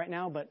want to die right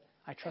now, but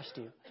I trust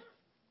you.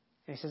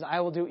 And he says, I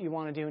will do what you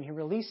want to do, and he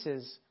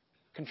releases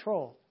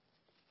control.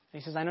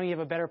 And he says, I know you have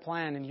a better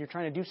plan, and you're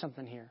trying to do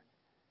something here.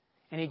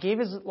 And he gave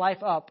his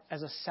life up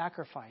as a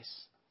sacrifice.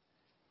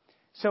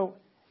 So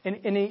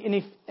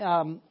in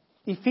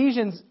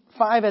Ephesians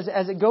 5,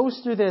 as it goes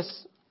through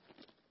this,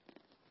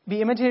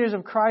 be imitators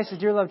of Christ as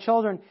dear loved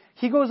children,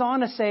 he goes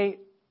on to say,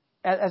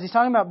 as he's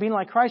talking about being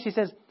like Christ, he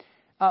says,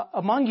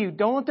 among you,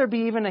 don't let there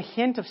be even a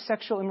hint of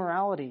sexual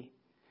immorality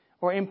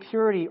or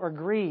impurity or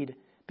greed,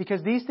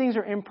 because these things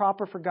are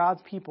improper for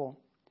God's people.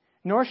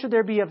 Nor should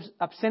there be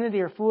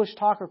obscenity or foolish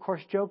talk or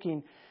coarse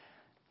joking,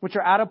 which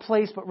are out of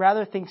place, but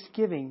rather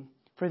thanksgiving.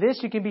 For this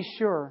you can be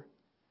sure,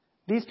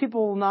 these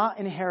people will not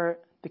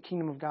inherit the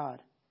kingdom of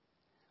God.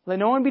 Let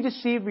no one be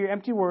deceived by your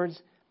empty words,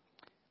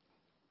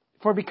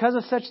 for because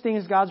of such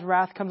things God's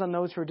wrath comes on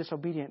those who are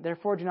disobedient.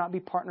 Therefore do not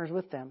be partners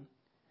with them.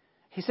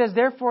 He says,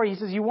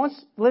 you once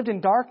lived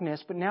in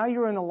darkness, but now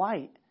you're in the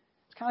light.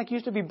 It's kind of like you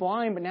used to be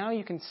blind, but now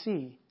you can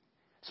see.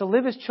 So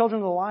live as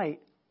children of the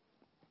light.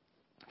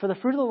 For the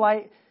fruit of the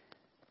light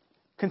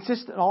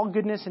consists of all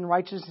goodness and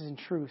righteousness and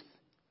truth.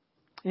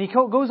 And he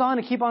goes on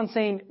to keep on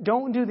saying,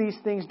 don't do these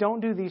things, don't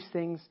do these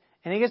things.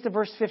 And he gets to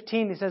verse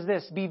 15, he says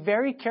this, be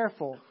very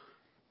careful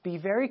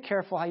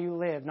how you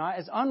live, not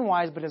as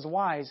unwise, but as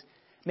wise,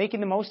 making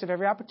the most of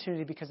every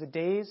opportunity, because the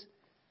days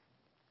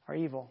are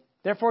evil.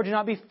 Therefore, do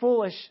not be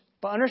foolish,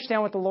 but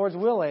understand what the Lord's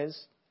will is.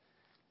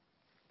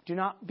 Do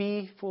not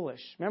be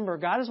foolish. Remember,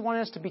 God has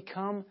wanted us to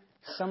become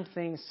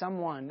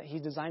someone that He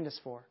designed us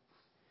for.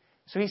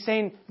 So He's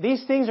saying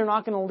these things are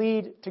not going to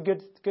lead to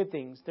good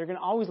things. They're going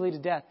to always lead to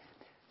death.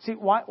 See,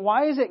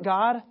 why is it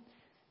God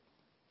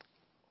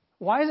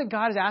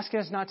is asking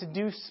us not to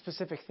do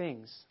specific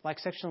things like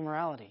sexual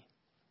immorality?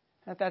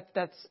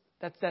 That's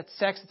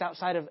sex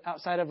that's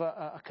outside of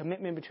a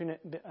commitment between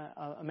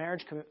a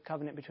marriage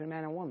covenant between a man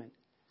and a woman.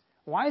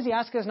 Why is He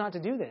asking us not to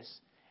do this?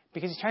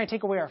 Because He's trying to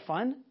take away our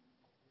fun?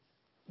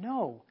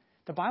 No.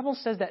 The Bible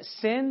says that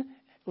sin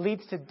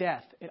leads to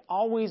death. It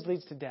always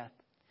leads to death.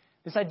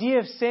 This idea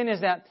of sin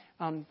is that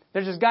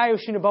there's this guy who's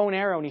shooting a bow and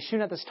arrow and he's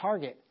shooting at this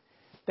target.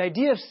 The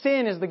idea of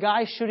sin is the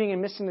guy shooting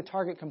and missing the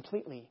target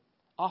completely.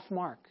 Off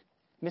mark.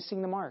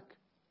 Missing the mark.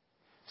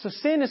 So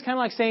sin is kind of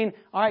like saying,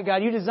 all right, God,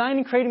 you designed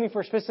and created me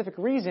for a specific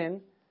reason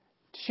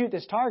to shoot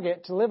this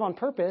target, to live on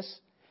purpose,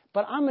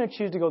 but I'm going to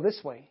choose to go this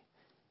way.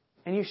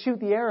 And you shoot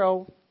the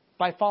arrow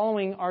by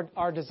following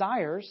our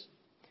desires.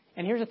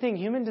 And here's the thing,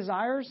 human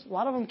desires, a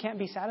lot of them can't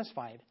be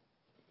satisfied.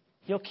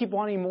 You'll keep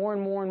wanting more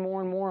and more and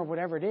more and more of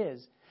whatever it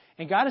is.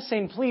 And God is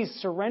saying, please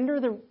surrender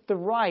the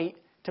right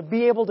to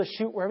be able to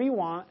shoot wherever you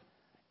want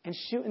and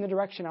shoot in the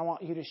direction I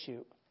want you to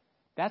shoot.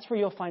 That's where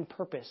you'll find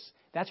purpose.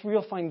 That's where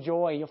you'll find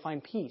joy. You'll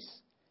find peace.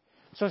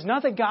 So it's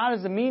not that God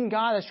is the mean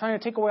God that's trying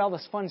to take away all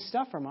this fun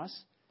stuff from us.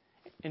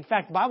 In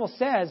fact, the Bible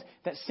says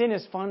that sin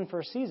is fun for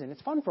a season.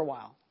 It's fun for a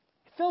while.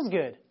 It feels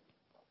good.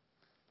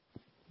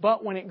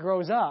 But when it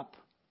grows up,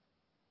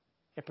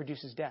 it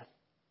produces death.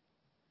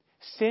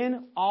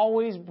 Sin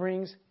always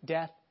brings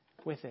death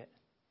with it.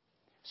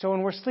 So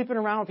when we're sleeping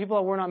around with people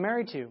that we're not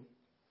married to,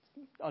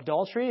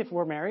 adultery if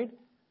we're married,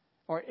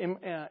 or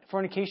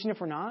fornication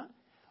if we're not,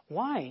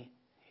 why?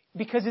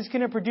 Because it's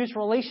going to produce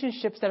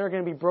relationships that are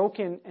going to be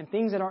broken and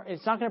things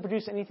it's not going to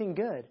produce anything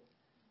good.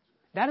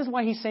 That is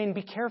why He's saying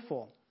be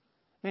careful.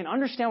 Man,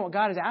 understand what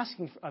God is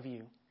asking of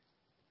you.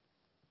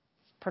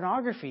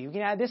 Pornography, you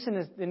can add this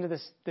into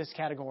this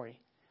category.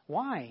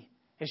 Why?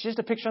 It's just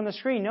a picture on the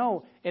screen.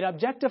 No, it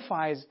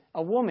objectifies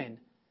a woman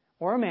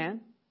or a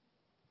man.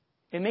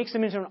 It makes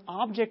them into an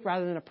object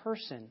rather than a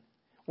person,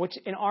 which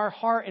in our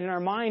heart and in our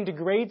mind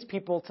degrades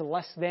people to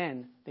less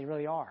than they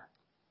really are.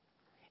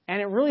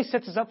 And it really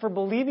sets us up for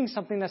believing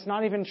something that's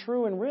not even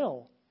true and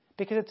real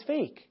because it's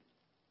fake.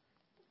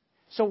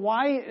 So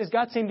why is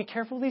God saying be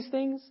careful of these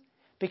things?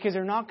 Because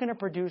they're not going to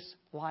produce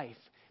life.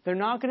 They're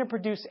not going to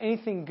produce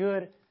anything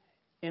good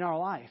in our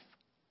life.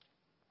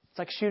 It's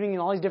like shooting in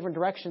all these different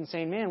directions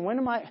saying, man,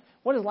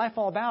 what is life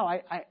all about?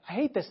 I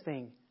hate this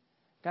thing.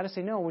 Got to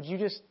say, no, would you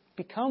just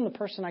become the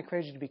person I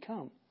created you to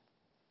become?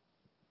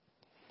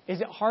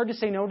 Is it hard to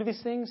say no to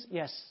these things?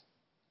 Yes.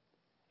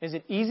 Is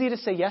it easy to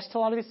say yes to a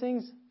lot of these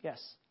things?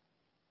 Yes.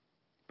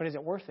 But is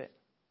it worth it?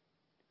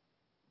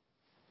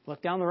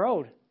 Look down the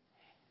road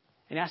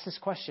and ask this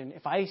question.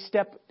 If I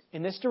step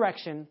in this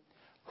direction,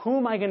 who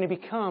am I going to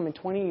become in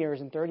 20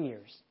 years and 30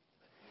 years?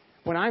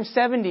 When I'm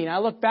 70 and I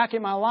look back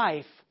at my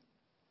life,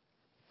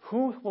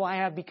 who will I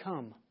have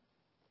become?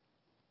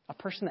 A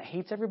person that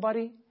hates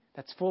everybody,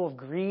 that's full of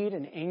greed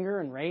and anger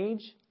and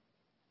rage?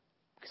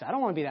 Because I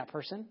don't want to be that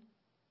person.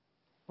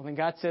 Well, then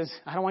God says,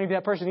 I don't want to be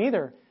that person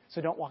either,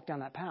 so don't walk down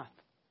that path.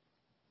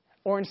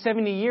 Or in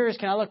 70 years,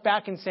 can I look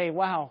back and say,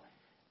 wow,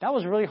 that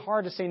was really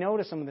hard to say no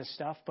to some of this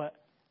stuff, but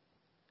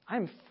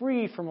I'm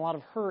free from a lot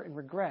of hurt and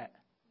regret.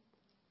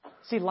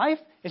 See, life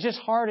is just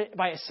hard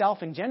by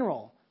itself in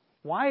general.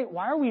 Why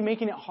are we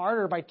making it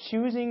harder by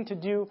choosing to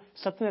do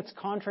something that's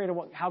contrary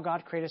to how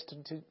God created us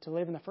to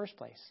live in the first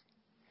place?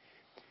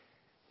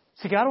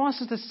 See, God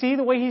wants us to see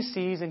the way He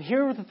sees and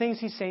hear the things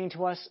He's saying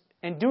to us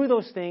and do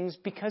those things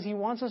because He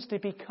wants us to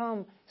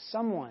become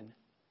someone.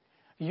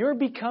 You're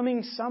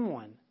becoming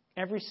someone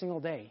every single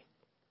day.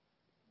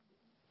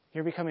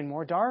 You're becoming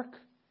more dark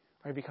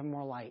or you're becoming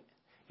more light.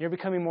 You're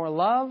becoming more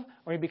love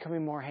or you're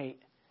becoming more hate.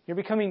 You're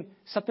becoming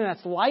something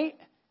that's light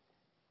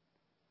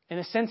in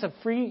a sense of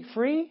free,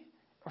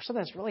 or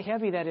something that's really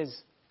heavy that is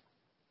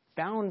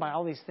bound by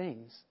all these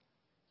things.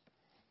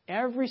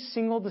 Every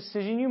single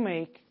decision you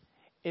make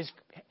is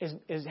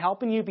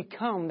helping you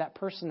become that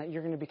person that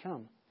you're going to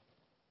become.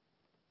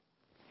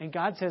 And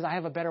God says, I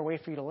have a better way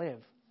for you to live.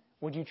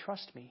 Would you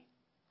trust me?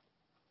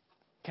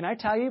 Can I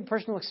tell you,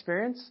 personal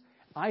experience,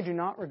 I do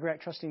not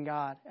regret trusting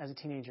God as a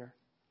teenager.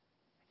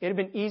 It had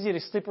been easy to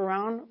sleep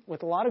around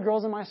with a lot of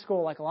girls in my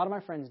school like a lot of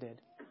my friends did.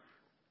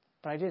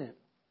 But I didn't.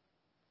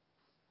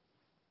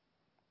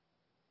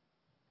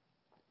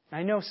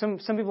 I know some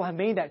people have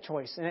made that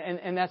choice,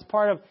 and that's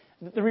part of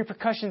the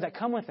repercussions that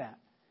come with that.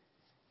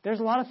 There's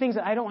a lot of things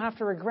that I don't have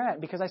to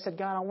regret because I said,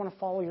 God, I want to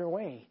follow your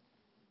way.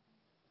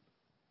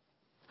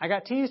 I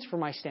got teased for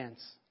my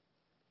stance.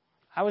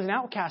 I was an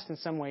outcast in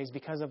some ways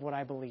because of what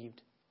I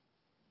believed.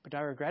 But do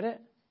I regret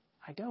it?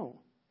 I don't.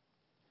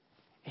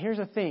 Here's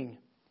the thing.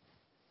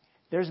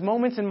 There's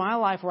moments in my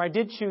life where I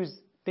did choose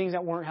things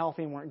that weren't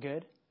healthy and weren't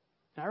good.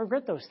 And I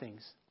regret those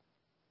things.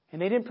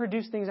 And they didn't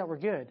produce things that were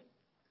good.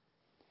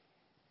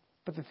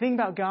 But the thing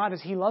about God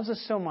is He loves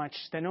us so much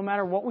that no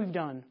matter what we've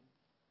done,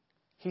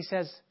 He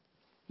says,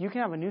 you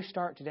can have a new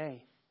start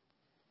today.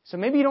 So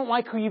maybe you don't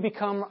like who you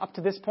become up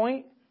to this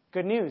point.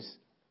 Good news.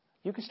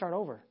 You can start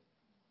over.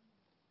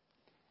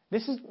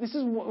 This is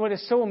what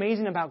is so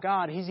amazing about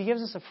God. He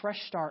gives us a fresh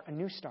start, a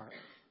new start.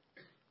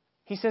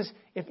 He says,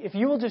 if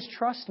you will just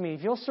trust me,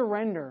 if you'll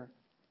surrender,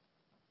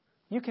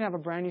 you can have a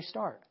brand new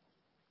start.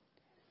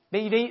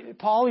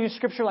 Paul used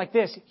scripture like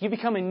this. You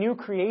become a new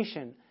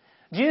creation.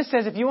 Jesus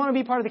says if you want to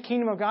be part of the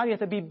kingdom of God, you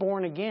have to be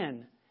born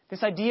again.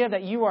 This idea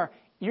that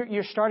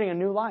you're starting a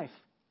new life.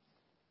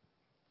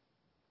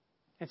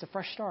 It's a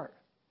fresh start.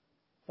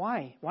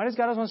 Why? Why does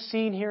God want to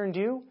see and hear and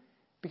do?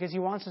 Because He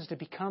wants us to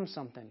become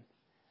something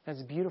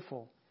that's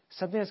beautiful.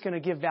 Something that's going to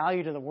give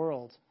value to the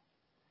world.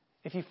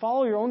 If you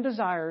follow your own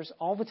desires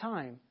all the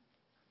time,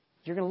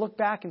 you're going to look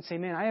back and say,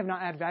 man, I have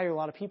not added value to a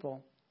lot of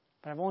people,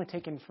 but I've only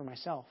taken for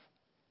myself.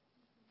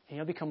 And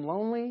you'll become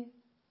lonely.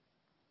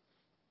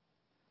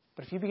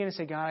 But if you begin to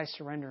say, God, I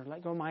surrender,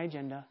 let go of my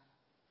agenda,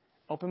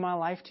 open my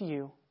life to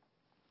you,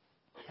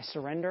 I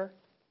surrender,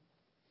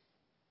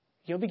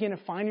 you'll begin to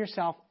find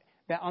yourself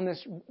that on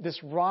this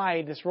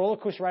ride, this roller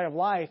coaster ride of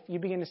life, you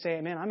begin to say,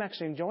 man, I'm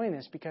actually enjoying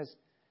this because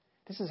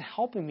this is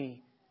helping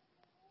me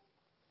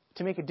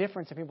to make a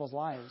difference in people's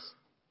lives.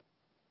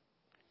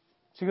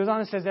 So he goes on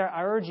and says there,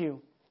 I urge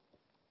you.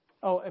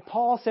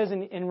 Paul says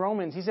in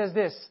Romans, he says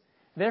this,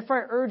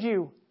 therefore I urge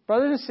you,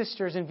 brothers and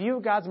sisters, in view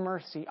of God's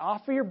mercy,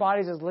 offer your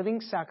bodies as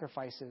living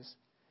sacrifices.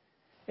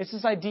 It's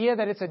this idea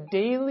that it's a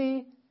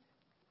daily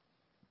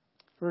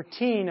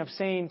routine of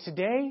saying,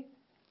 today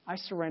I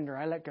surrender,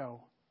 I let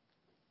go.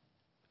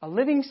 A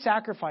living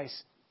sacrifice.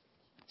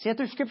 See,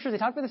 through Scripture, they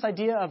talk about this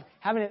idea of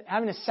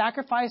having to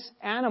sacrifice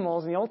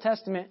animals in the Old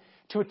Testament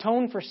to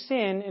atone for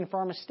sin and for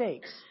our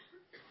mistakes.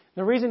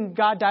 The reason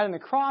God died on the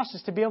cross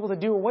is to be able to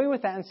do away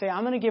with that and say,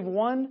 I'm going to give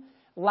one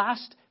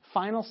last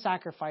final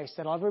sacrifice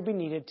that will ever be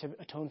needed to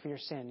atone for your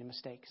sin and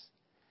mistakes.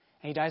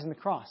 And He dies on the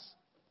cross.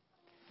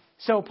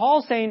 So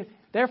Paul's saying,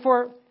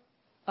 therefore,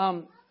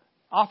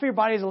 offer your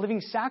body as a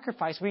living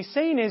sacrifice. What he's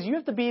saying is you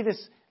have to be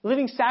this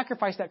living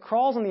sacrifice that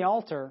crawls on the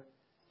altar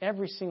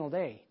every single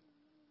day.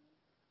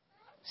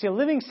 See, a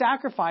living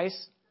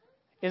sacrifice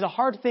is a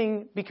hard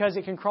thing because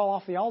it can crawl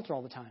off the altar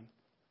all the time.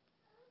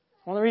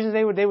 One of the reasons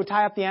they would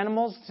tie up the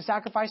animals to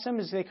sacrifice them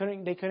is they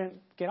couldn't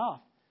get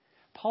off.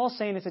 Paul's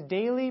saying it's a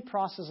daily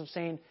process of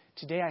saying,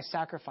 today I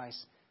sacrifice.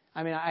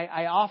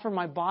 I offer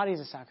my body as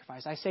a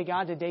sacrifice. I say,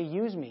 God, today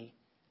use me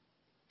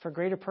for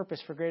greater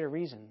purpose, for greater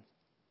reason.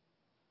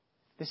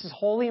 This is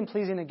holy and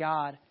pleasing to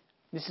God.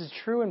 This is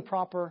true and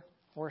proper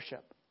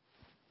worship.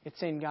 It's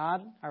saying,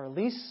 God, I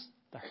release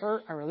the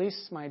hurt. I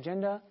release my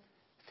agenda.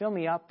 Fill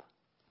me up.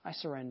 I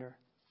surrender.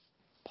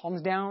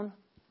 Palms down,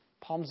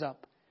 palms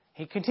up.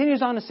 He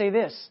continues on to say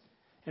this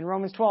in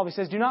Romans 12. He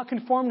says, do not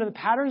conform to the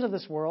patterns of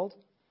this world.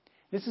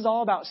 This is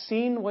all about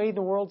seeing the way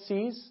the world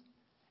sees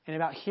and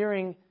about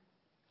hearing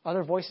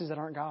other voices that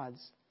aren't God's.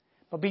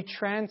 But be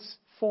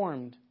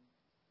transformed.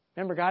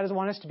 Remember, God doesn't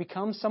want us to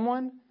become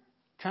someone.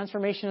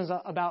 Transformation is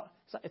about,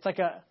 it's like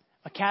a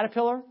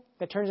caterpillar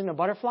that turns into a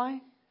butterfly?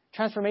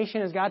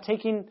 Transformation is God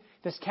taking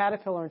this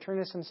caterpillar and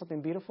turning this into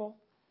something beautiful?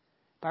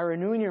 By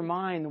renewing your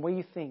mind, the way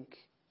you think.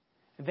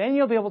 Then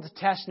you'll be able to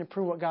test and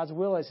approve what God's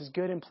will is, His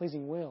good and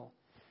pleasing will.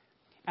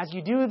 As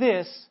you do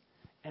this,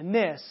 and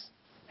this,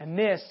 and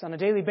this on a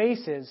daily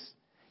basis,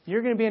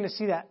 you're going to be able to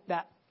see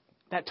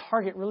that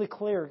target really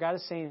clear. God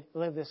is saying,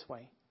 live this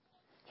way.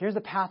 Here's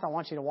the path I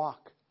want you to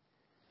walk.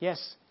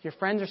 Yes, your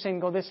friends are saying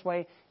go this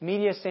way.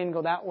 Media is saying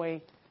go that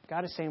way.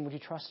 God is saying, would you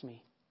trust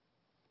me?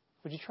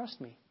 Would you trust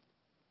me?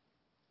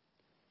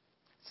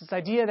 It's this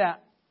idea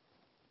that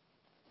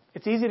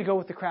it's easy to go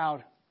with the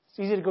crowd. It's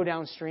easy to go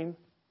downstream.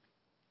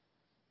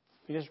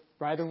 You just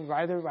ride the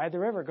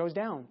river. It goes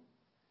down.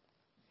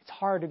 It's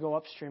hard to go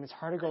upstream. It's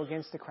hard to go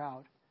against the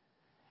crowd.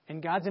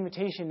 And God's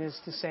invitation is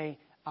to say,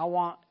 I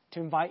want to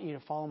invite you to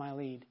follow my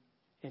lead.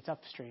 It's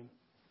upstream.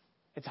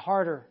 It's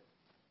harder.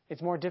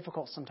 It's more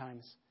difficult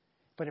sometimes.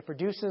 But it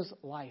produces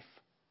life.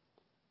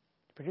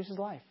 It produces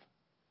life.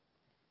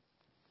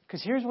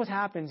 Because here's what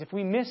happens. If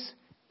we miss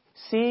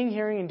seeing,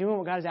 hearing, and doing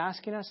what God is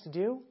asking us to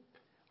do,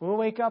 we'll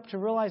wake up to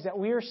realize that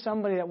we are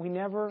somebody that we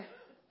never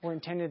were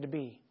intended to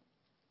be.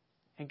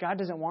 And God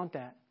doesn't want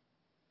that.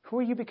 Who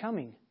are you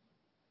becoming?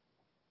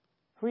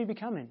 Who are you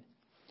becoming?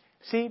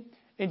 See,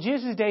 in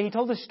Jesus' day, He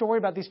told this story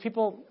about these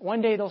people.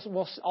 One day,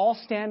 we'll all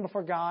stand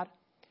before God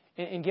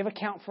and give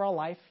account for our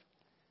life.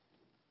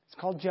 It's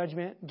called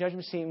judgment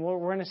seat. And we're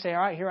going to say,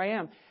 all right, here I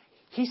am.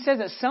 He says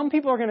that some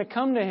people are going to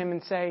come to Him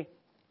and say,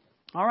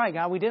 all right,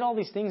 God, we did all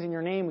these things in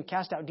your name. We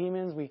cast out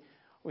demons. We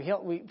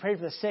prayed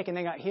for the sick and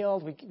they got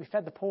healed. We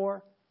fed the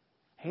poor.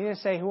 He's going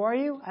to say, who are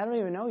you? I don't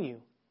even know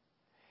you.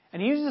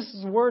 And He uses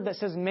this word that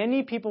says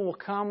many people will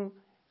come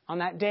on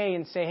that day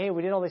and say, hey,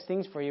 we did all these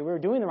things for you. We were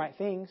doing the right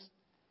things.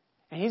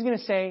 And He's going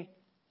to say,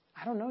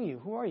 I don't know you.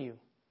 Who are you?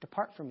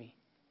 Depart from me.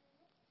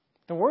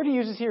 The word He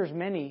uses here is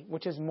many,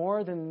 which is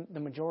more than the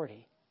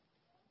majority,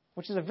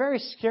 which is a very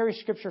scary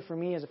scripture for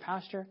me as a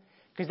pastor,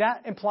 because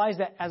that implies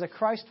that as a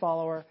Christ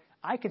follower,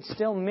 I could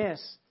still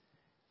miss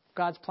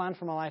God's plan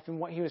for my life and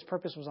what His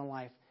purpose was on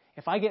life.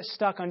 If I get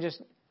stuck on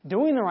just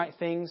doing the right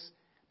things,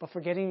 but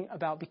forgetting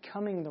about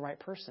becoming the right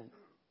person.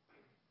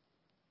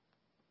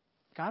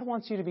 God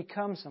wants you to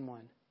become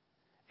someone.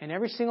 And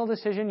every single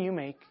decision you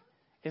make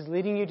is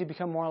leading you to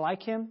become more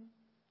like Him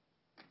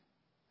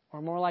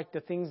or more like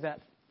the things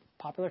that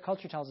popular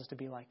culture tells us to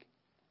be like.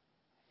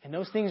 And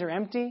those things are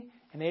empty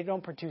and they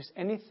don't produce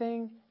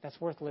anything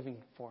that's worth living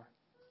for.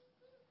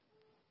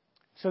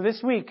 So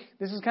this week,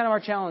 this is kind of our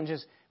challenge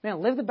is,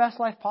 man, live the best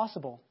life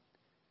possible.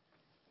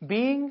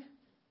 Being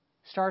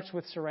starts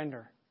with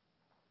surrender.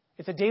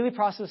 It's a daily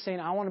process of saying,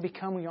 I want to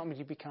become who you want me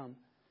to become.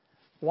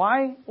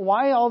 Why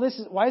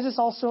is this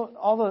also,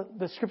 all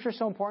the scripture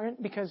so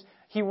important? Because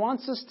He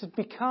wants us to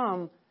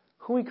become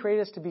who He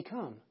created us to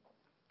become.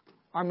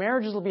 Our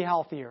marriages will be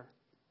healthier.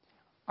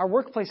 Our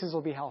workplaces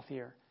will be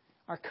healthier.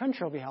 Our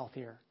country will be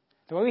healthier.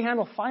 The way we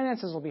handle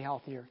finances will be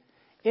healthier.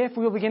 If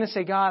we will begin to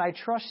say, God, I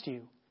trust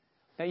you.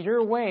 That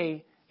your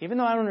way, even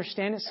though I don't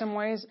understand it some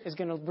ways, is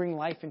going to bring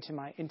life into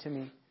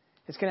me.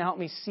 It's going to help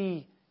me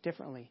see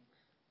differently.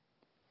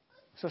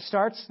 So it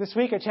starts this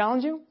week. I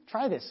challenge you.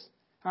 Try this.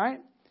 All right?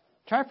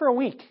 Try it for a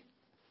week.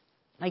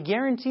 I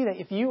guarantee that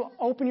if you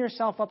open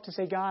yourself up to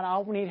say, God,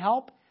 I need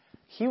help,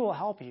 He will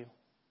help you.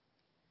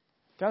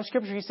 Throughout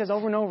Scripture, He says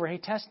over and over, hey,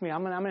 test me.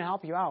 I'm going to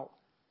help you out.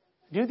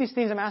 Do these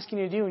things I'm asking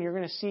you to do, and you're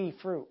going to see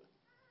fruit.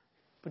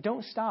 But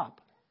don't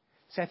stop.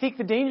 See, I think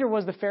the danger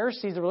was the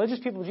Pharisees, the religious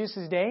people of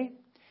Jesus' day.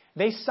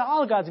 They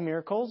saw God's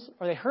miracles,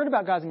 or they heard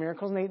about God's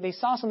miracles, and they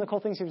saw some of the cool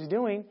things He was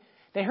doing.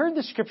 They heard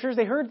the Scriptures.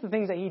 They heard the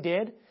things that He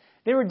did.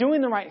 They were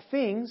doing the right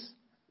things,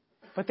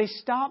 but they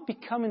stopped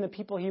becoming the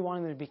people He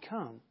wanted them to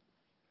become.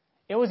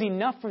 It was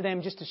enough for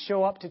them just to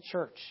show up to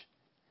church.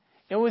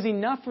 It was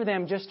enough for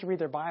them just to read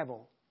their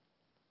Bible.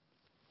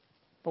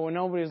 But when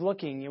nobody was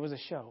looking, it was a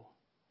show.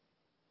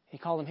 He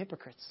called them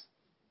hypocrites.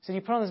 He said,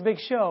 you put on this big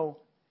show,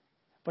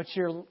 but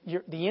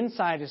the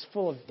inside is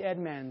full of dead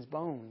man's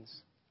bones.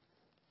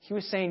 He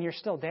was saying you're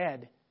still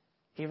dead,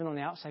 even on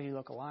the outside you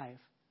look alive.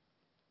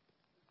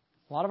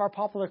 A lot of our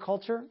popular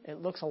culture,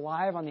 it looks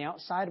alive on the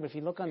outside, but if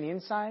you look on the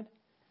inside,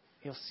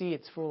 you'll see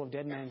it's full of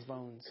dead man's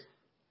bones.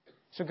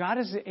 So God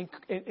is saying,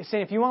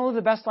 if you want to live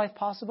the best life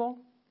possible,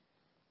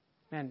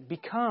 man,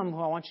 become who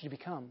I want you to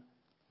become.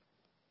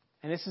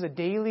 And this is a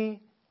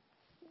daily...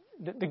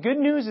 The good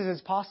news is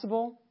it's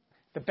possible.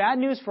 The bad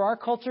news for our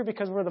culture,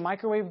 because we're the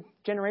microwave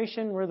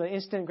generation, we're the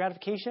instant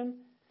gratification.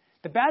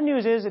 The bad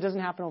news is it doesn't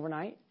happen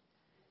overnight.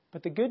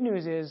 But the good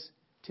news is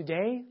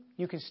today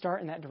you can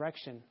start in that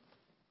direction.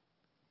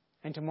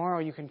 And tomorrow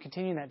you can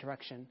continue in that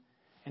direction.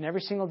 And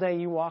every single day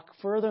you walk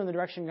further in the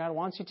direction God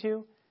wants you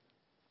to.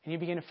 And you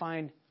begin to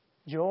find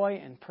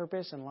joy and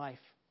purpose in life.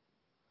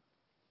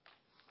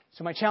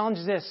 So my challenge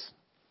is this.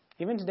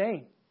 Even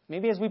today,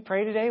 maybe as we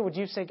pray today, would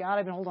you say, God,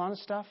 I've been holding on to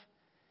stuff.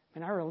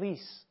 And I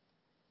release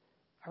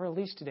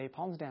today,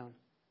 palms down.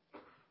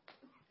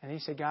 And then you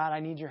say, God,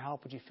 I need your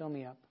help. Would you fill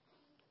me up?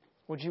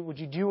 Would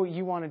you do what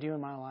you want to do in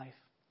my life?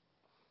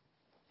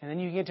 And then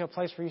you get to a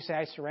place where you say,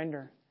 I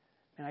surrender.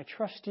 And I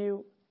trust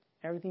you.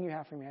 Everything you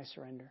have for me, I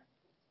surrender.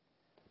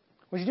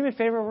 Would you do me a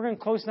favor? We're going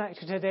to close tonight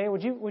today.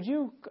 Would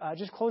you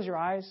just close your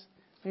eyes?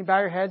 Maybe bow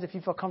your heads if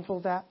you feel comfortable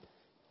with that.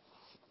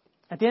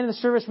 At the end of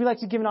the service, we like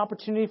to give an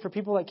opportunity for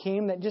people that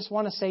came that just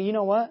want to say, you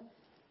know what?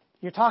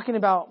 You're talking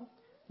about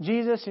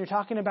Jesus, and you're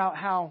talking about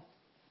how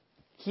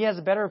He has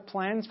better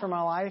plans for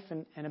my life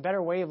and a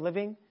better way of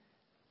living.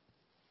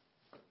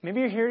 Maybe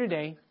you're here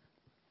today,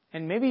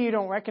 and maybe you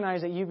don't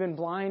recognize that you've been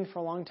blind for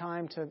a long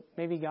time to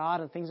maybe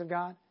God and things of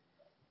God,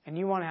 and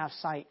you want to have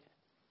sight.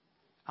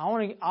 I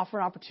want to offer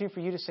an opportunity for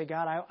you to say,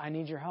 God, I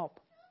need your help.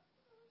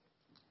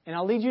 And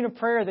I'll lead you in a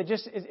prayer that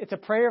it's a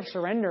prayer of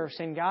surrender,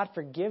 saying, God,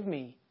 forgive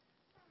me.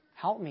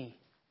 Help me.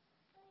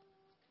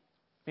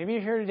 Maybe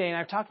you're here today and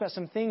I've talked about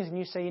some things and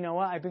you say, you know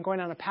what, I've been going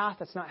down a path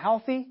that's not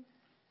healthy.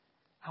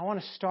 I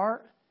want to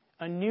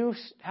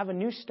have a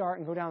new start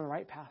and go down the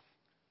right path.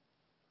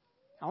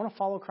 I want to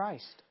follow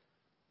Christ.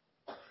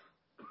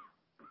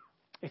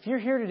 If you're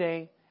here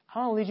today, I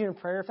want to lead you in a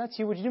prayer. If that's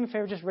you, would you do me a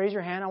favor? Just raise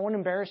your hand. I won't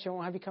embarrass you. I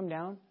won't have you come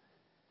down.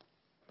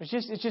 But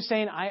it's just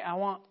saying, I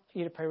want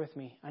you to pray with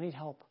me. I need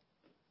help.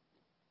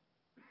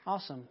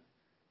 Awesome.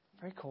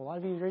 Very cool. A lot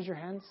of you raise your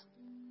hands.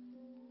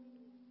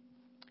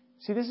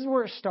 See, this is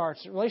where it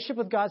starts. A relationship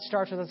with God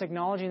starts with us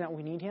acknowledging that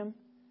we need Him.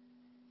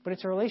 But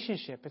it's a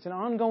relationship. It's an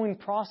ongoing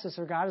process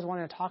where God is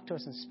wanting to talk to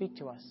us and speak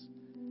to us.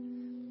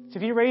 So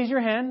if you raise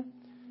your hand,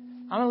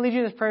 I'm going to lead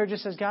you in this prayer. It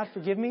just says, God,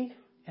 forgive me.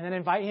 And then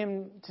invite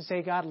Him to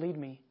say, God, lead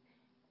me.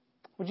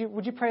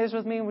 Would you pray this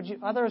with me? And would you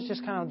others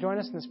just kind of join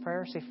us in this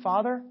prayer? Say,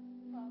 Father,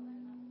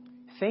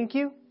 thank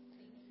you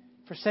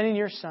for sending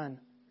your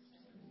Son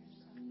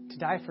to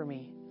die for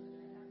me.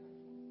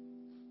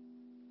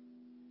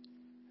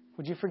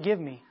 Would you forgive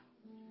me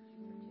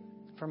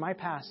for my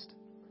past,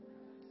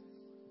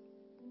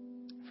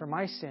 for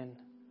my sin,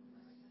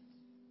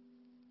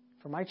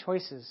 for my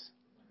choices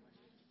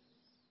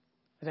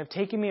that have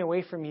taken me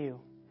away from you?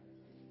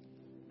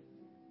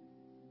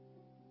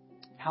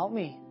 Help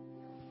me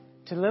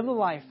to live the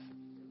life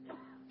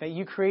that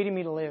you created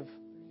me to live.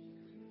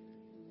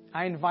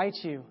 I invite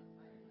you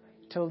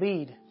to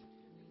lead.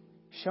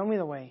 Show me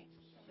the way.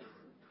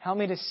 Help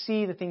me to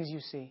see the things you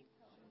see.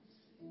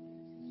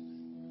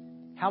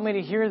 Help me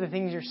to hear the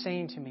things you're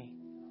saying to me.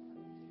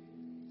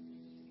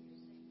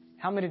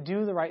 Help me to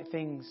do the right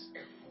things.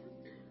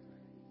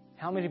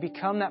 Help me to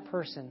become that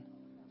person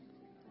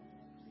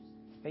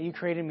that you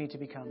created me to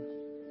become.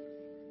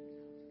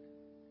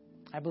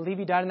 I believe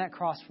you died on that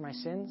cross for my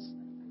sins.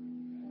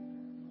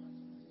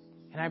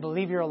 And I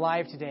believe you're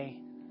alive today.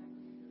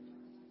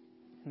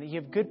 And that you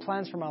have good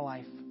plans for my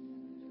life.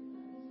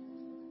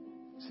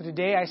 So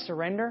today I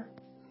surrender.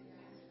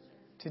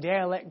 Today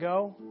I let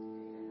go.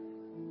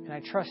 And I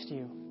trust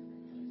you.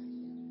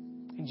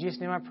 In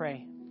Jesus' name I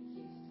pray.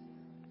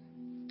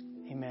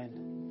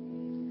 Amen.